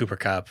Cooper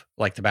Kupp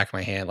like the back of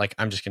my hand. Like,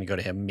 I'm just going to go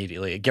to him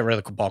immediately, get rid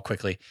of the ball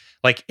quickly.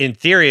 Like, in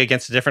theory,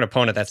 against a different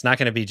opponent, that's not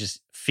going to be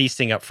just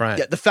feasting up front.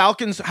 Yeah, the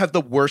Falcons have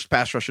the worst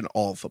pass rush in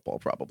all of football,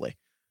 probably.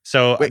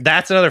 So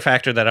that's another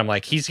factor that I'm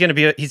like, he's going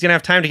to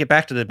have time to get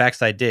back to the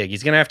backside dig.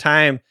 He's going to have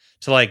time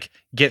to like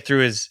get through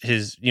his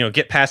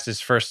get past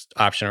his first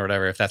option or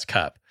whatever, if that's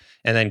Kupp,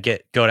 and then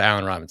go to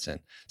Allen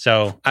Robinson.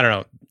 So I don't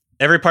know.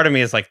 every part of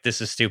me is like, this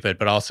is stupid,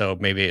 but also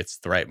maybe it's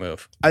the right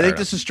move. I think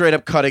this is straight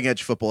up cutting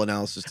edge football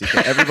analysis.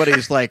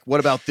 Everybody's like, what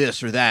about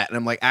this or that? And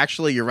I'm like,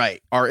 actually, you're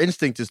right. Our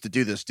instinct is to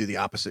do the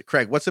opposite.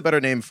 Craig, what's a better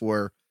name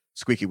for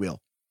squeaky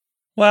wheel?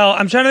 Well,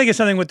 I'm trying to think of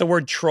something with the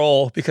word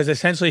troll because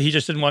essentially he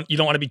just you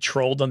don't want to be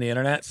trolled on the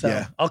internet.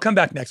 So I'll come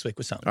back next week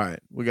with something. All right.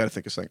 We got to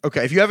think of something.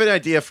 Okay. If you have an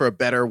idea for a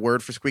better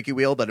word for squeaky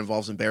wheel that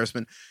involves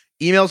embarrassment,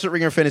 emails at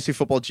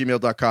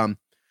ringerfantasyfootball@gmail.com.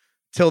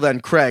 Till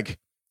then, Craig,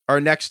 our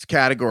next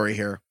category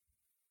here.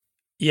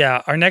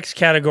 Yeah. Our next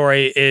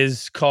category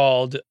is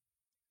called,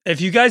 if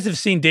you guys have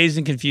seen Dazed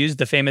and Confused,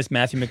 the famous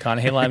Matthew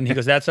McConaughey line, and he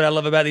goes, that's what I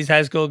love about these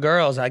high school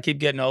girls. I keep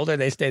getting older.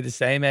 They stay the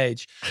same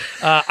age.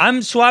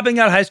 I'm swapping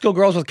out high school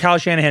girls with Kyle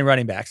Shanahan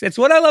running backs. It's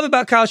what I love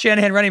about Kyle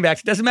Shanahan running backs.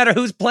 It doesn't matter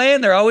who's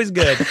playing. They're always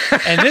good.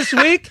 And this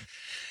week,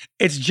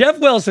 it's Jeff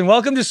Wilson.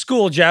 Welcome to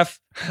school, Jeff.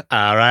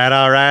 All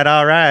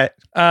right.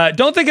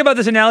 Don't think about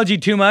this analogy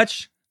too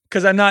much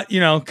because I'm not,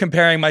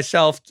 comparing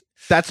myself.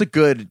 That's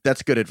good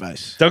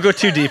advice. Don't go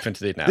too deep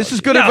into the analogy. This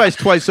is good advice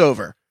twice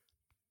over.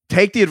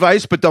 Take the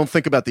advice, but don't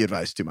think about the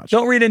advice too much.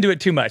 Don't read into it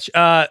too much.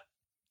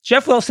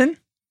 Jeff Wilson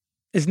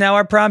is now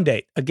our prom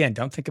date. Again,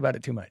 don't think about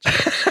it too much.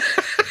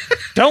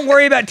 Don't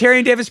worry about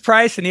Tyrion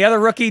Davis-Price and the other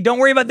rookie. Don't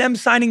worry about them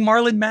signing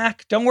Marlon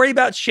Mack. Don't worry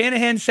about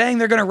Shanahan saying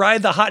they're going to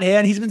ride the hot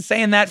hand. He's been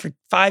saying that for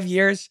 5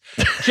 years.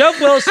 Jeff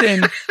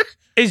Wilson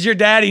is your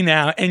daddy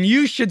now, and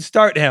you should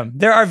start him.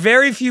 There are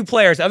very few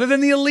players, other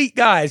than the elite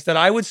guys, that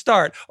I would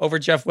start over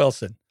Jeff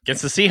Wilson.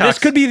 Against the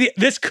Seahawks.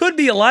 This could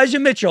be Elijah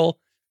Mitchell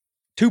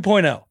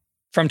 2.0.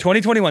 From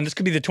 2021. This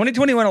could be the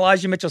 2021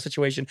 Elijah Mitchell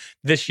situation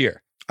this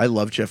year. I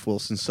love Jeff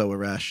Wilson so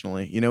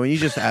irrationally. When you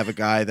just have a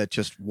guy that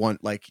just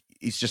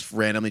he's just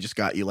randomly just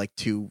got you like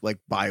 2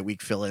 bye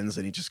week fill-ins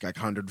and he just got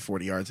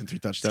 140 yards and 3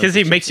 touchdowns. Because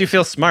he makes you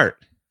feel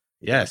smart.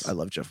 Yes. I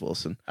love Jeff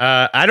Wilson.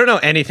 I don't know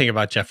anything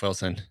about Jeff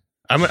Wilson.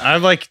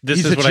 I'm like, this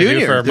He's is what junior. I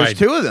do for There's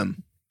 2 of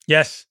them.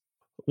 Yes.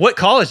 What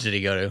college did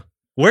he go to?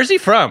 Where's he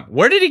from?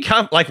 Where did he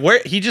come?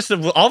 Where he just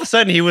all of a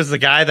sudden he was the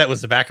guy that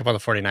was the backup on the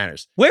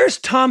 49ers. Where's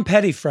Tom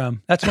Petty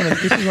from? This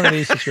is one of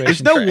these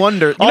situations. There's no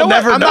wonder. I'll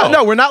never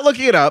know. We're not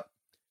looking it up,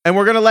 and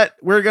we're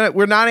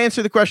not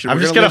answering the question. I'm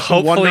just gonna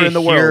hopefully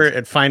hear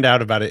and find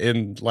out about it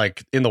in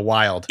the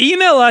wild.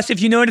 Email us if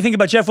you know anything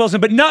about Jeff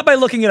Wilson, but not by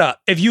looking it up.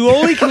 If you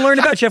only can learn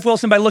about Jeff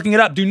Wilson by looking it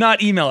up, do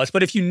not email us.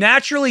 But if you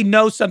naturally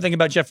know something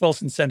about Jeff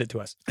Wilson, send it to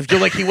us. If you're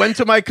like, he went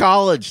to my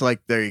college,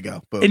 there you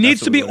go. Boom, it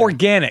needs to be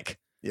organic.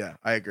 Yeah,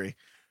 I agree.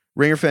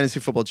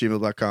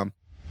 ringerfantasyfootball@gmail.com.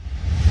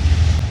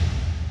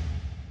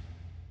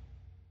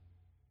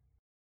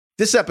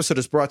 This episode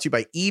is brought to you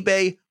by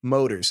eBay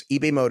Motors.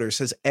 eBay Motors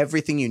has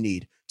everything you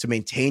need to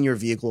maintain your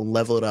vehicle and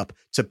level it up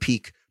to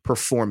peak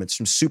performance,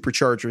 from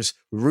superchargers,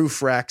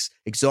 roof racks,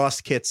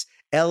 exhaust kits,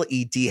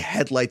 LED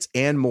headlights,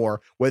 and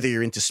more. Whether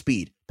you're into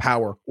speed,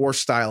 power, or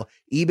style,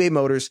 eBay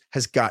Motors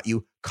has got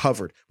you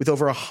covered. With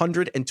over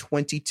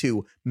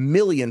 122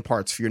 million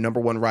parts for your number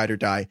one ride or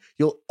die,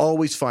 you'll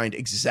always find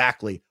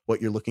exactly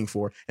what you're looking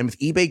for. And with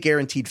eBay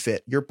Guaranteed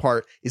Fit, your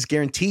part is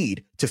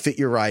guaranteed to fit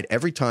your ride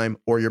every time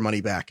or your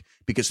money back.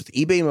 Because with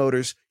eBay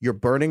Motors, you're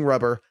burning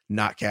rubber,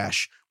 not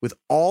cash. With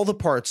all the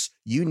parts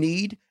you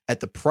need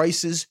at the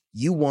prices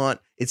you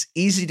want, it's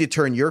easy to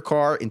turn your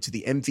car into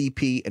the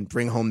MVP and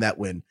bring home that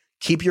win.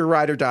 Keep your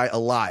ride or die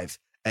alive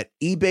at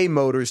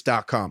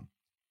ebaymotors.com.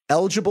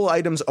 Eligible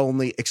items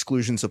only.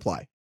 Exclusions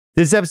apply.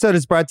 This episode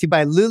is brought to you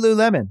by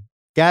Lululemon.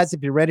 Guys,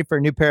 if you're ready for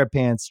a new pair of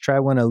pants, try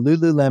one of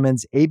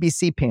Lululemon's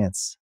ABC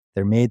pants.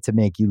 They're made to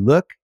make you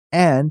look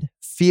and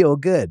feel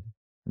good.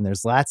 And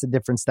there's lots of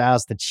different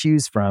styles to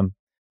choose from.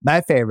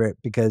 My favorite,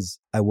 because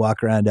I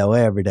walk around LA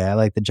every day, I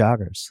like the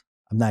joggers.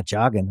 I'm not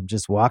jogging, I'm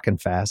just walking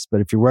fast. But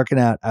if you're working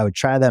out, I would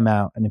try them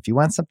out. And if you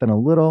want something a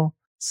little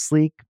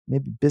sleek,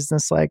 maybe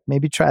business-like,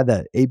 maybe try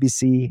the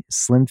ABC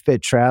Slim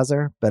Fit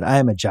trouser. But I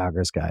am a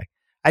joggers guy.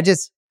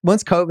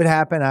 Once COVID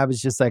happened, I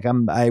was just like,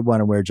 I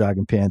want to wear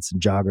jogging pants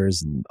and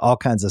joggers and all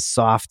kinds of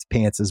soft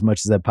pants as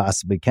much as I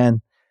possibly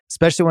can,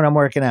 especially when I'm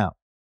working out.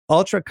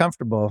 Ultra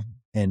comfortable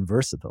and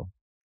versatile.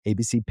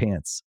 ABC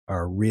pants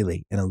are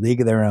really in a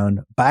league of their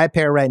own. Buy a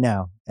pair right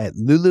now at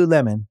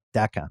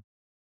Lululemon.com.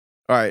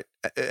 All right.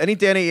 Any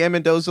Danny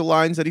Amendoza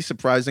lines? Any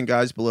surprising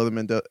guys below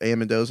the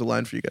Amendoza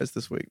line for you guys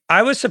this week?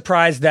 I was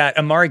surprised that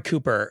Amari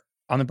Cooper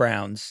on the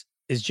Browns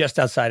is just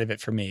outside of it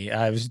for me.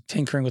 I was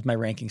tinkering with my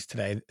rankings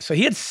today. So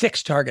he had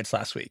 6 targets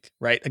last week,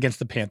 right? Against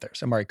the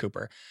Panthers, Amari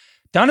Cooper.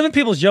 Donovan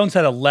Peoples-Jones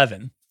had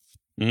 11.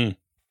 The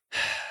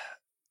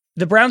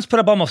Browns put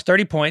up almost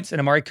 30 points, and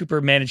Amari Cooper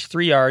managed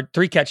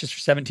 3 catches for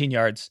 17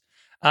 yards.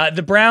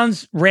 The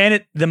Browns ran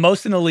it the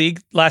most in the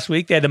league last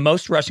week. They had the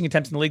most rushing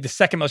attempts in the league, the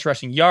second most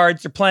rushing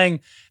yards. They're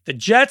playing the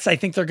Jets. I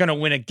think they're going to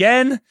win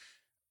again.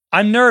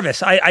 I'm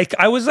nervous.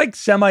 I was like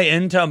semi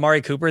into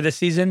Amari Cooper this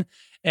season,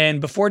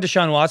 and before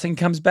Deshaun Watson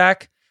comes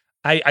back,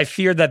 I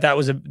feared that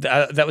was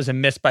a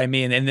miss by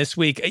me. And this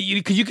week,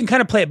 you can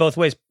kind of play it both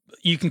ways.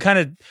 you can kind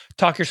of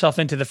talk yourself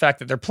into the fact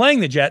that they're playing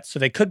the Jets, so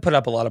they could put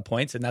up a lot of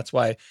points, and that's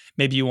why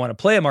maybe you want to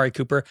play Amari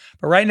Cooper.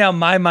 But right now,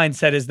 my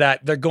mindset is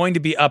that they're going to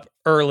be up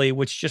early,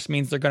 which just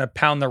means they're going to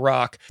pound the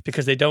rock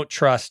because they don't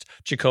trust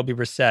Jacoby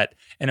Brissett,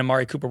 and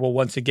Amari Cooper will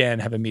once again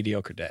have a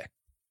mediocre day.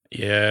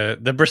 Yeah,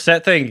 the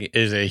Brissett thing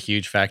is a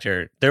huge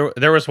factor.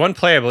 There was one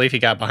play, I believe he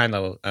got behind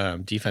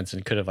the defense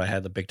and could have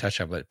had the big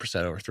touchdown, but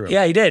Brissett overthrew him.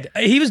 Yeah, he did.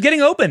 He was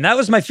getting open. That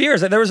was my fear.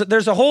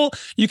 There's a whole,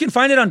 you can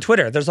find it on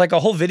Twitter. There's like a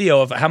whole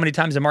video of how many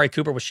times Amari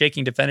Cooper was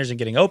shaking defenders and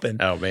getting open.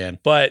 Oh, man.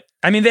 But,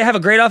 I mean, they have a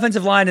great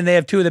offensive line and they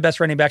have two of the best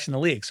running backs in the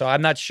league. So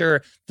I'm not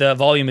sure the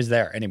volume is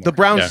there anymore. The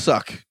Browns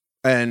suck.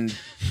 And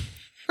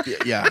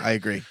yeah, I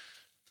agree.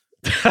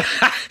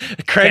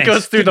 Craig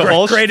goes through the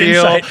whole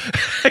spiel.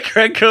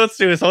 Craig goes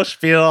through his whole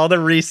spiel, all the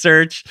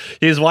research.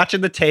 He was watching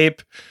the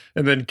tape,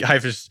 and then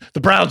Heifers, the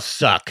Browns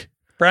suck.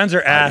 Browns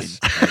are ass.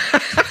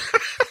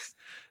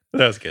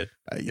 That was good.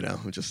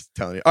 I'm just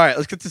telling you. All right,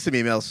 let's get to some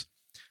emails.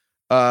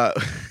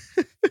 Do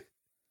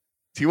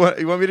you want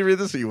me to read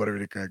this, or you want to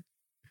read it, Craig?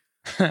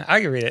 I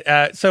can read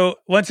it. So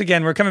once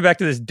again, we're coming back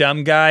to this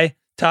dumb guy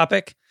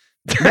topic.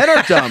 Men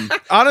are dumb.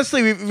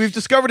 Honestly, we've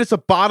discovered it's a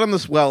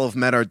bottomless well of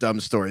men are dumb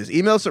stories.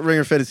 Email us at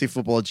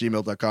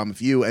ringerfantasyfootball@gmail.com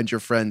if you and your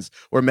friends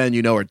or men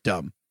you know are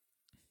dumb.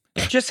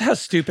 Just how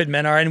stupid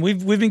men are. And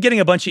we've been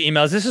getting a bunch of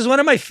emails. This is one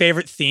of my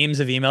favorite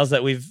themes of emails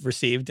that we've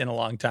received in a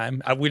long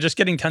time. We're just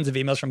getting tons of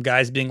emails from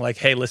guys being like,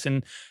 hey,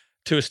 listen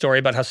to a story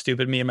about how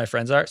stupid me and my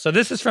friends are. So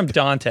this is from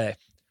Dante.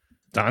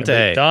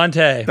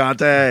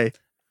 Dante.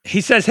 He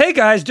says, hey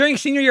guys, during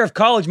senior year of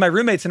college, my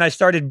roommates and I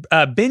started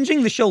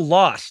binging the show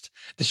Lost.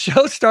 The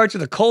show starts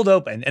with a cold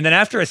open, and then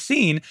after a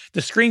scene,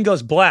 the screen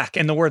goes black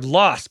and the word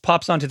Lost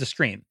pops onto the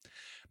screen.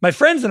 My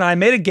friends and I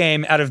made a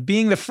game out of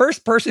being the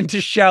first person to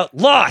shout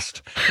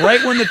Lost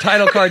right when the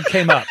title card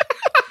came up.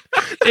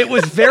 It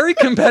was very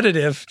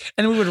competitive,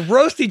 and we would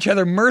roast each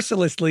other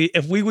mercilessly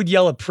if we would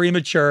yell a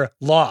premature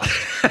Lost.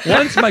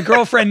 Once my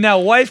girlfriend, now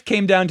wife,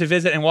 came down to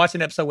visit and watch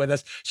an episode with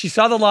us. She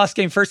saw the Lost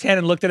game firsthand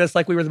and looked at us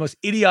like we were the most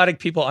idiotic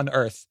people on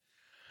earth.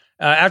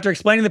 After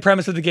explaining the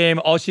premise of the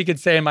game, all she could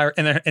say in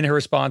her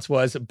response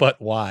was,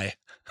 "But why?"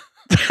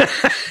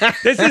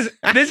 This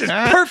is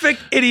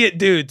perfect idiot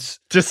dudes.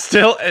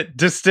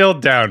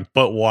 Distilled down.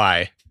 But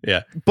why?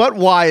 Yeah. But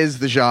why is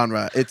the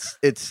genre?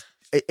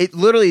 It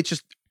literally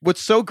just.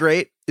 What's so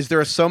great is there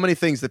are so many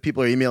things that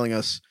people are emailing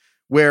us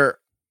where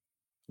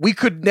we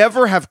could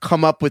never have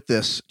come up with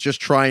this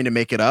just trying to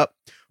make it up.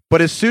 But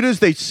as soon as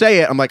they say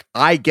it, I'm like,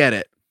 I get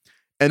it.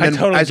 And then I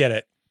totally get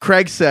it.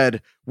 Craig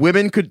said,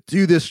 women could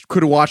do this,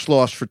 could watch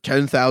Lost for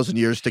 10,000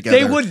 years together.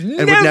 They would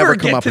never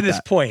get to this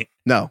point.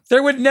 No.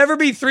 There would never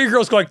be three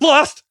girls going,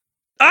 Lost!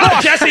 Ah,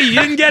 Jesse, you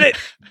didn't get it!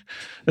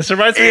 This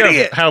reminds me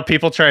of how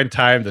people try and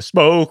time the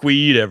smoke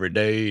weed every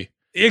day.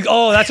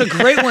 Oh, that's a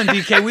great one,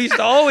 DK. We used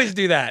to always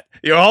do that.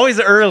 You're always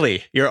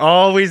early.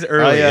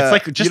 It's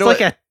like just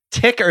like what? a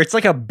tick, or it's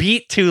like a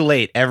beat too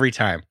late every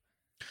time.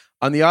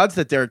 On the odds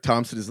that Derek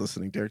Thompson is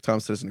listening, Derek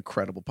Thompson has an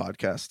incredible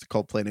podcast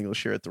called Plain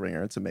English here at The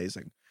Ringer. It's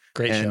amazing.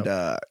 Great show.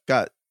 And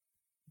got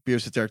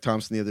beers with Derek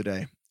Thompson the other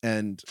day.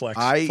 And Flex.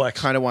 I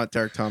kind of want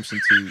Derek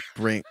Thompson to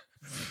bring...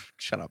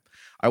 Shut up.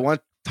 I want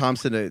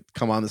Thompson to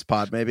come on this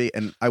pod maybe,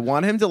 and I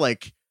want him to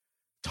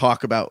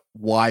talk about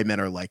why men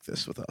are like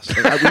this with us.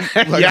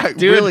 I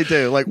really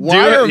do. Like,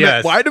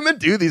 why do men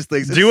do these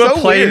things? It's do a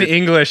so plain weird.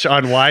 English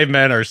on why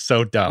men are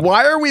so dumb.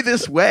 Why are we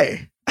this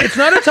way? It's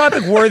not a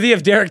topic worthy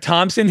of Derek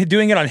Thompson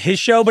doing it on his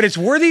show, but it's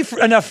worthy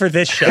enough for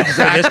this show,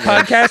 for this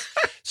podcast.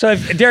 So,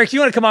 if Derek, you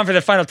want to come on for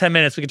the final 10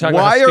 minutes, we can talk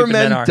about how stupid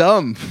men are. Why are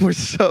men dumb? We're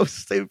so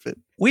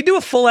stupid. We do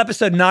a full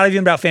episode not even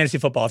about fantasy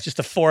football. It's just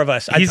the four of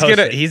us. He's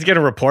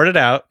gonna report it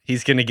out.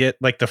 He's gonna get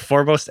the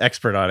foremost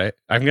expert on it.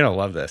 I'm gonna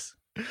love this.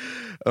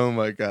 Oh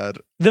my God.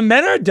 The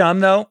men are dumb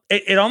though.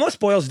 It almost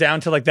boils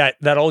down to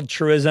that old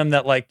truism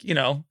that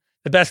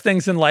the best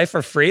things in life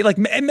are free.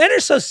 Men are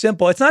so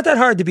simple. It's not that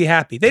hard to be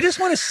happy. They just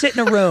want to sit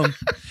in a room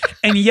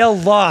and yell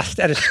Lost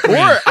at a screen.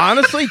 Or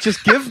honestly,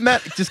 just give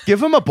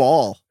them a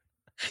ball.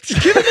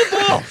 Just give them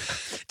a ball.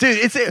 Dude,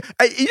 it's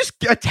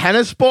a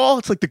tennis ball.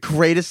 It's like the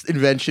greatest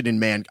invention in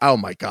man. Oh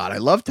my God. I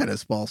love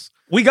tennis balls.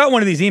 We got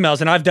one of these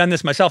emails and I've done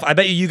this myself. I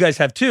bet you guys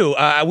have too.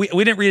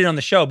 We didn't read it on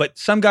the show, but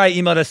some guy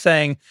emailed us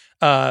saying,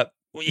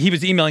 he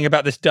was emailing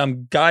about this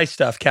dumb guy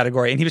stuff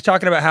category. And he was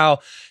talking about how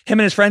him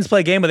and his friends play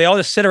a game where they all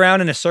just sit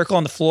around in a circle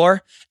on the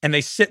floor and they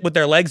sit with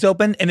their legs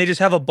open and they just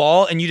have a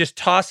ball and you just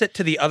toss it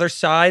to the other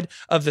side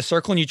of the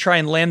circle and you try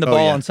and land the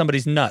ball on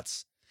somebody's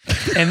nuts.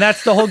 And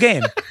that's the whole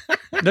game.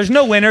 There's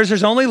no winners.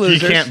 There's only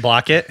losers. You can't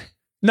block it.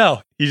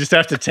 No. You just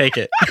have to take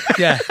it.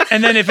 Yeah.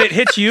 And then if it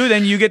hits you,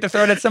 then you get to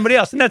throw it at somebody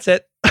else. And that's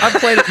it. I've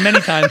played it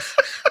many times.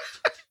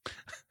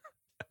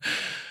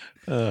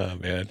 Oh,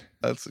 man.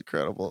 That's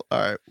incredible. All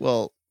right.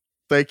 Well,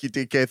 thank you,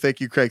 DK.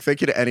 Thank you, Craig. Thank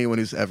you to anyone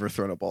who's ever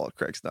thrown a ball at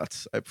Craig's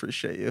nuts. I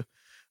appreciate you.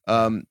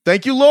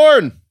 Thank you,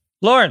 Lauren.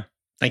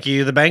 Thank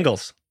you, the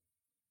Bengals.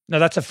 No,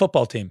 that's a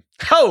football team.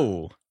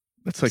 Oh.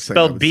 That's like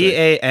spelled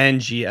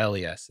Bangles.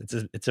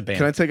 It's a band.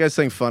 Can I tell you guys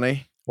something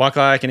funny? Walk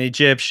like an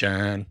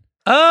Egyptian.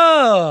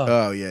 Oh.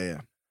 Oh,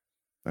 yeah.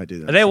 I do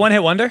that. Are they a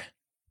one-hit wonder?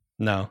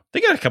 No,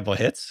 they got a couple of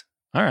hits.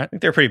 All right. I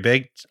think they're pretty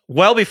big.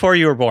 Well before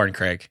you were born,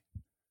 Craig.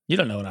 You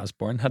don't know when I was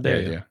born. How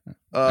dare you?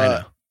 I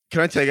know.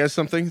 Can I tell you guys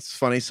something? It's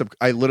funny.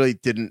 I literally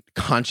didn't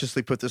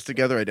consciously put this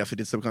together. I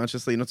definitely did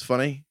subconsciously. You know what's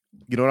funny?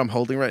 You know what I'm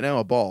holding right now?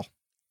 A ball.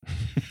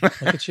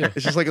 Look at you.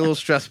 It's just like a little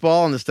stress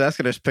ball on this desk,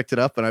 and I just picked it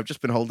up, and I've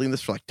just been holding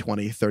this for like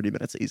 20, 30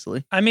 minutes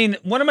easily. I mean,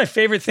 one of my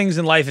favorite things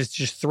in life is to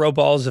just throw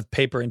balls of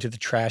paper into the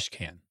trash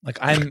can. Like,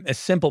 I'm a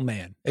simple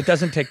man. It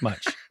doesn't take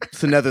much.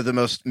 So Nether,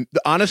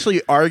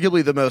 honestly,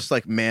 arguably the most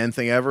like man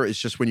thing ever is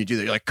just when you do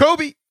that. You're like,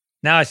 Kobe.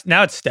 Now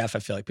it's Steph. I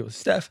feel like people,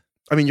 Steph.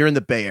 I mean, you're in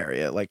the Bay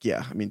Area. Like,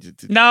 yeah. I mean,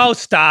 no,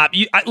 stop.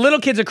 Little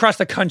kids across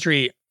the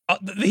country,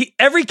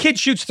 every kid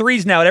shoots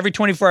threes now at every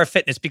 24-hour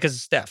fitness because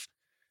of Steph.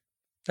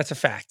 That's a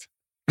fact.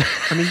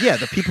 I mean, yeah,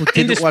 the people who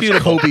didn't watch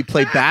Kobe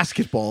play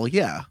basketball,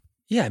 yeah.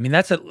 Yeah, I mean,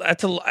 that's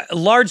a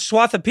large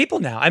swath of people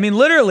now. I mean,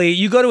 literally,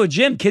 you go to a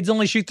gym, kids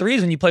only shoot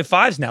threes when you play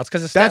fives now. It's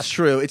because of Steph. That's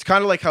true. It's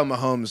kind of like how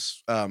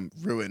Mahomes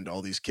ruined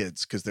all these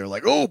kids because they're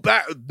like, oh,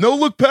 no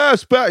look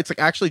pass, back. It's like,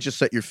 actually, just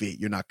set your feet.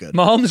 You're not good.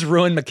 Mahomes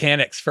ruined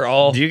mechanics for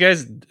all. Do you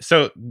guys,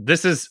 so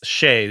this is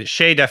Shay.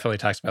 Shay definitely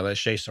talks about this,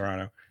 Shay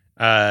Serrano.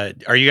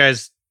 Are you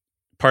guys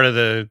part of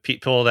the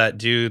people that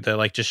do the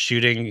like just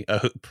shooting a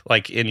hoop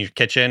like in your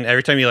kitchen?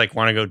 Every time you like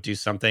want to go do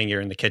something, you're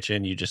in the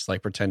kitchen, you just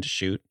like pretend to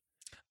shoot.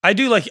 I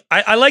do like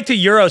I like to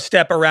Euro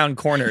step around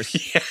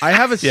corners. Yeah. I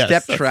have a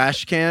step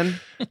trash can,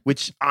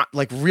 which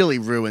like really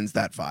ruins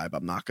that vibe.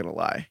 I'm not gonna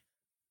lie.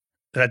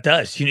 That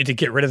does. You need to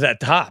get rid of that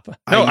top.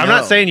 No, I'm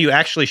not saying you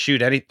actually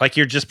shoot any. Like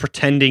you're just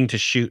pretending to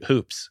shoot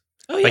hoops,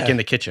 like in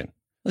the kitchen.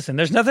 Listen,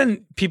 there's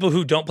nothing people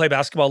who don't play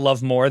basketball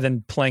love more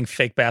than playing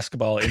fake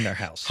basketball in their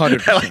house.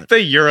 100%. I like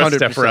the Euro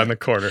step around the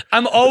corner.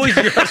 I'm always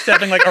Euro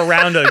stepping like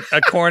around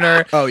a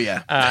corner. Oh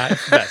yeah,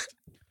 best.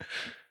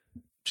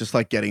 Just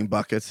like getting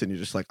buckets, and you're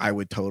just like, I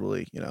would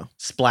totally,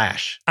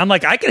 splash. I'm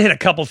like, I could hit a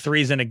couple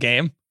threes in a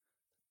game.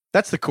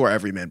 That's the core.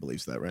 Every man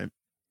believes that, right?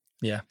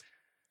 Yeah,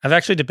 I've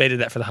actually debated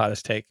that for the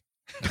hottest take.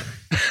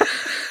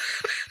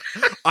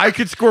 I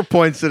could score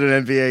points in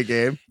an NBA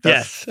game.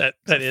 Yes, that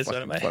is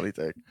one of my funny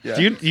thing. Yeah.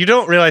 You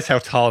don't realize how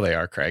tall they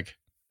are, Craig.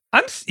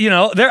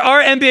 There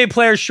are NBA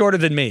players shorter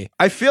than me.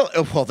 I feel,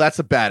 well, that's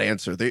a bad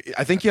answer.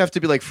 I think you have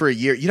to be like for a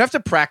year. You'd have to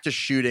practice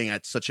shooting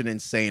at such an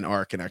insane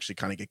arc and actually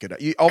kind of get good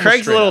at it.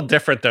 Craig's a little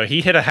different though.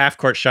 He hit a half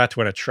court shot to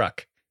win a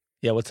truck.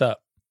 Yeah, what's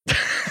up? We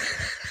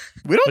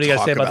don't what do you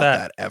talk guys say about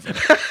that ever.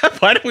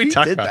 Why don't we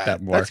talk about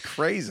that more? That's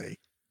crazy.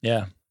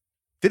 Yeah.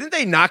 Didn't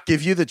they not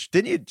give you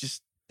didn't you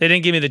just? They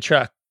didn't give me the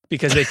truck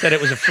because they said it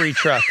was a free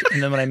truck.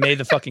 And then when I made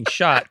the fucking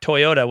shot,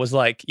 Toyota was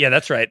like, yeah,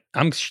 that's right.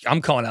 I'm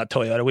calling out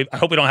Toyota. I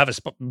hope we don't have a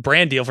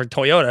brand deal for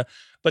Toyota.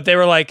 But they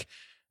were like,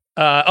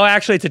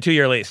 actually, it's a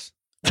 2-year lease.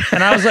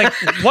 And I was like,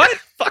 what?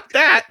 Fuck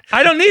that.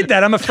 I don't need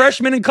that. I'm a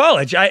freshman in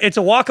college. It's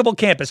a walkable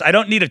campus. I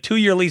don't need a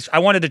 2-year lease. I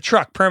wanted a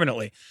truck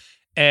permanently.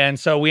 And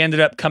so we ended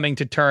up coming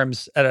to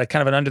terms at a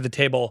kind of an under the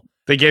table.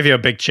 They gave you a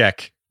big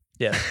check.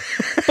 Yeah.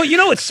 But you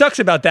know what sucks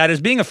about that is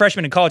being a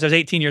freshman in college, I was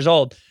 18 years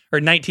old or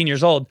 19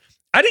 years old.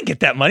 I didn't get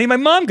that money. My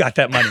mom got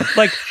that money.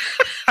 Like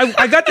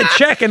I got the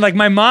check and like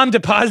my mom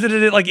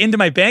deposited it like into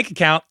my bank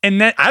account.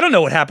 And then I don't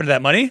know what happened to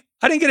that money.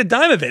 I didn't get a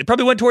dime of it. It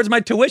probably went towards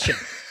my tuition.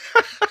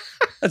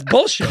 That's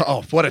bullshit.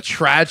 Oh, what a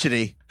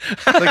tragedy.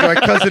 Like my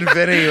cousin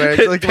Vinny,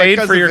 right? Like paid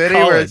my cousin for your Vinny,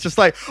 college. where it's just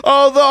like,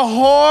 oh, the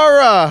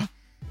horror.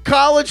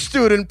 College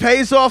student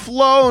pays off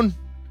loan.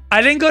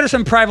 I didn't go to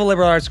some private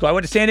liberal arts school. I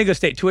went to San Diego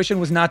State. Tuition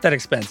was not that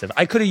expensive.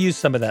 I could have used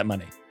some of that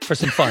money for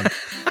some fun.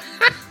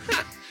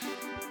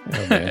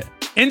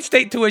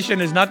 In-state tuition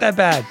is not that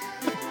bad.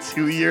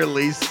 2-year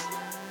lease.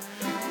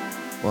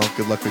 Well,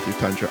 good luck with your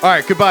tundra. All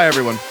right, goodbye,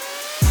 everyone.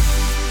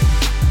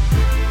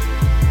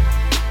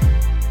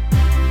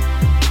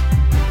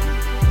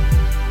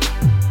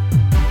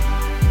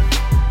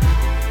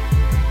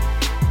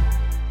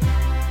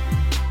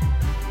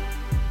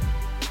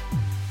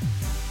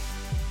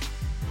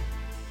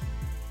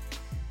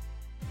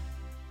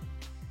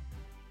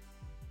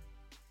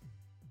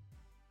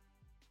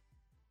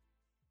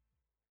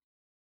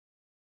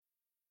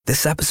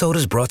 This episode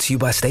is brought to you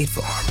by State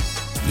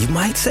Farm. You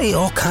might say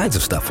all kinds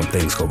of stuff when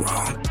things go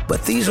wrong,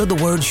 but these are the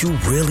words you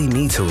really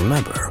need to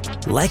remember.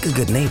 Like a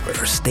good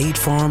neighbor, State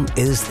Farm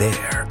is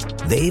there.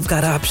 They've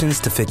got options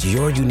to fit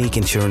your unique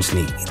insurance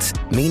needs,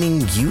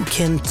 meaning you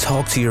can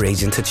talk to your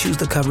agent to choose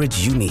the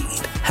coverage you need,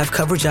 have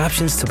coverage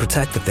options to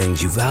protect the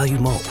things you value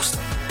most,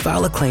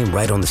 file a claim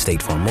right on the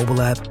State Farm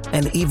mobile app,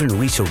 and even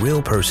reach a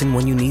real person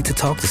when you need to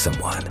talk to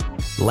someone.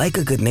 Like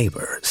a good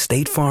neighbor,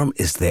 State Farm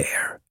is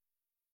there.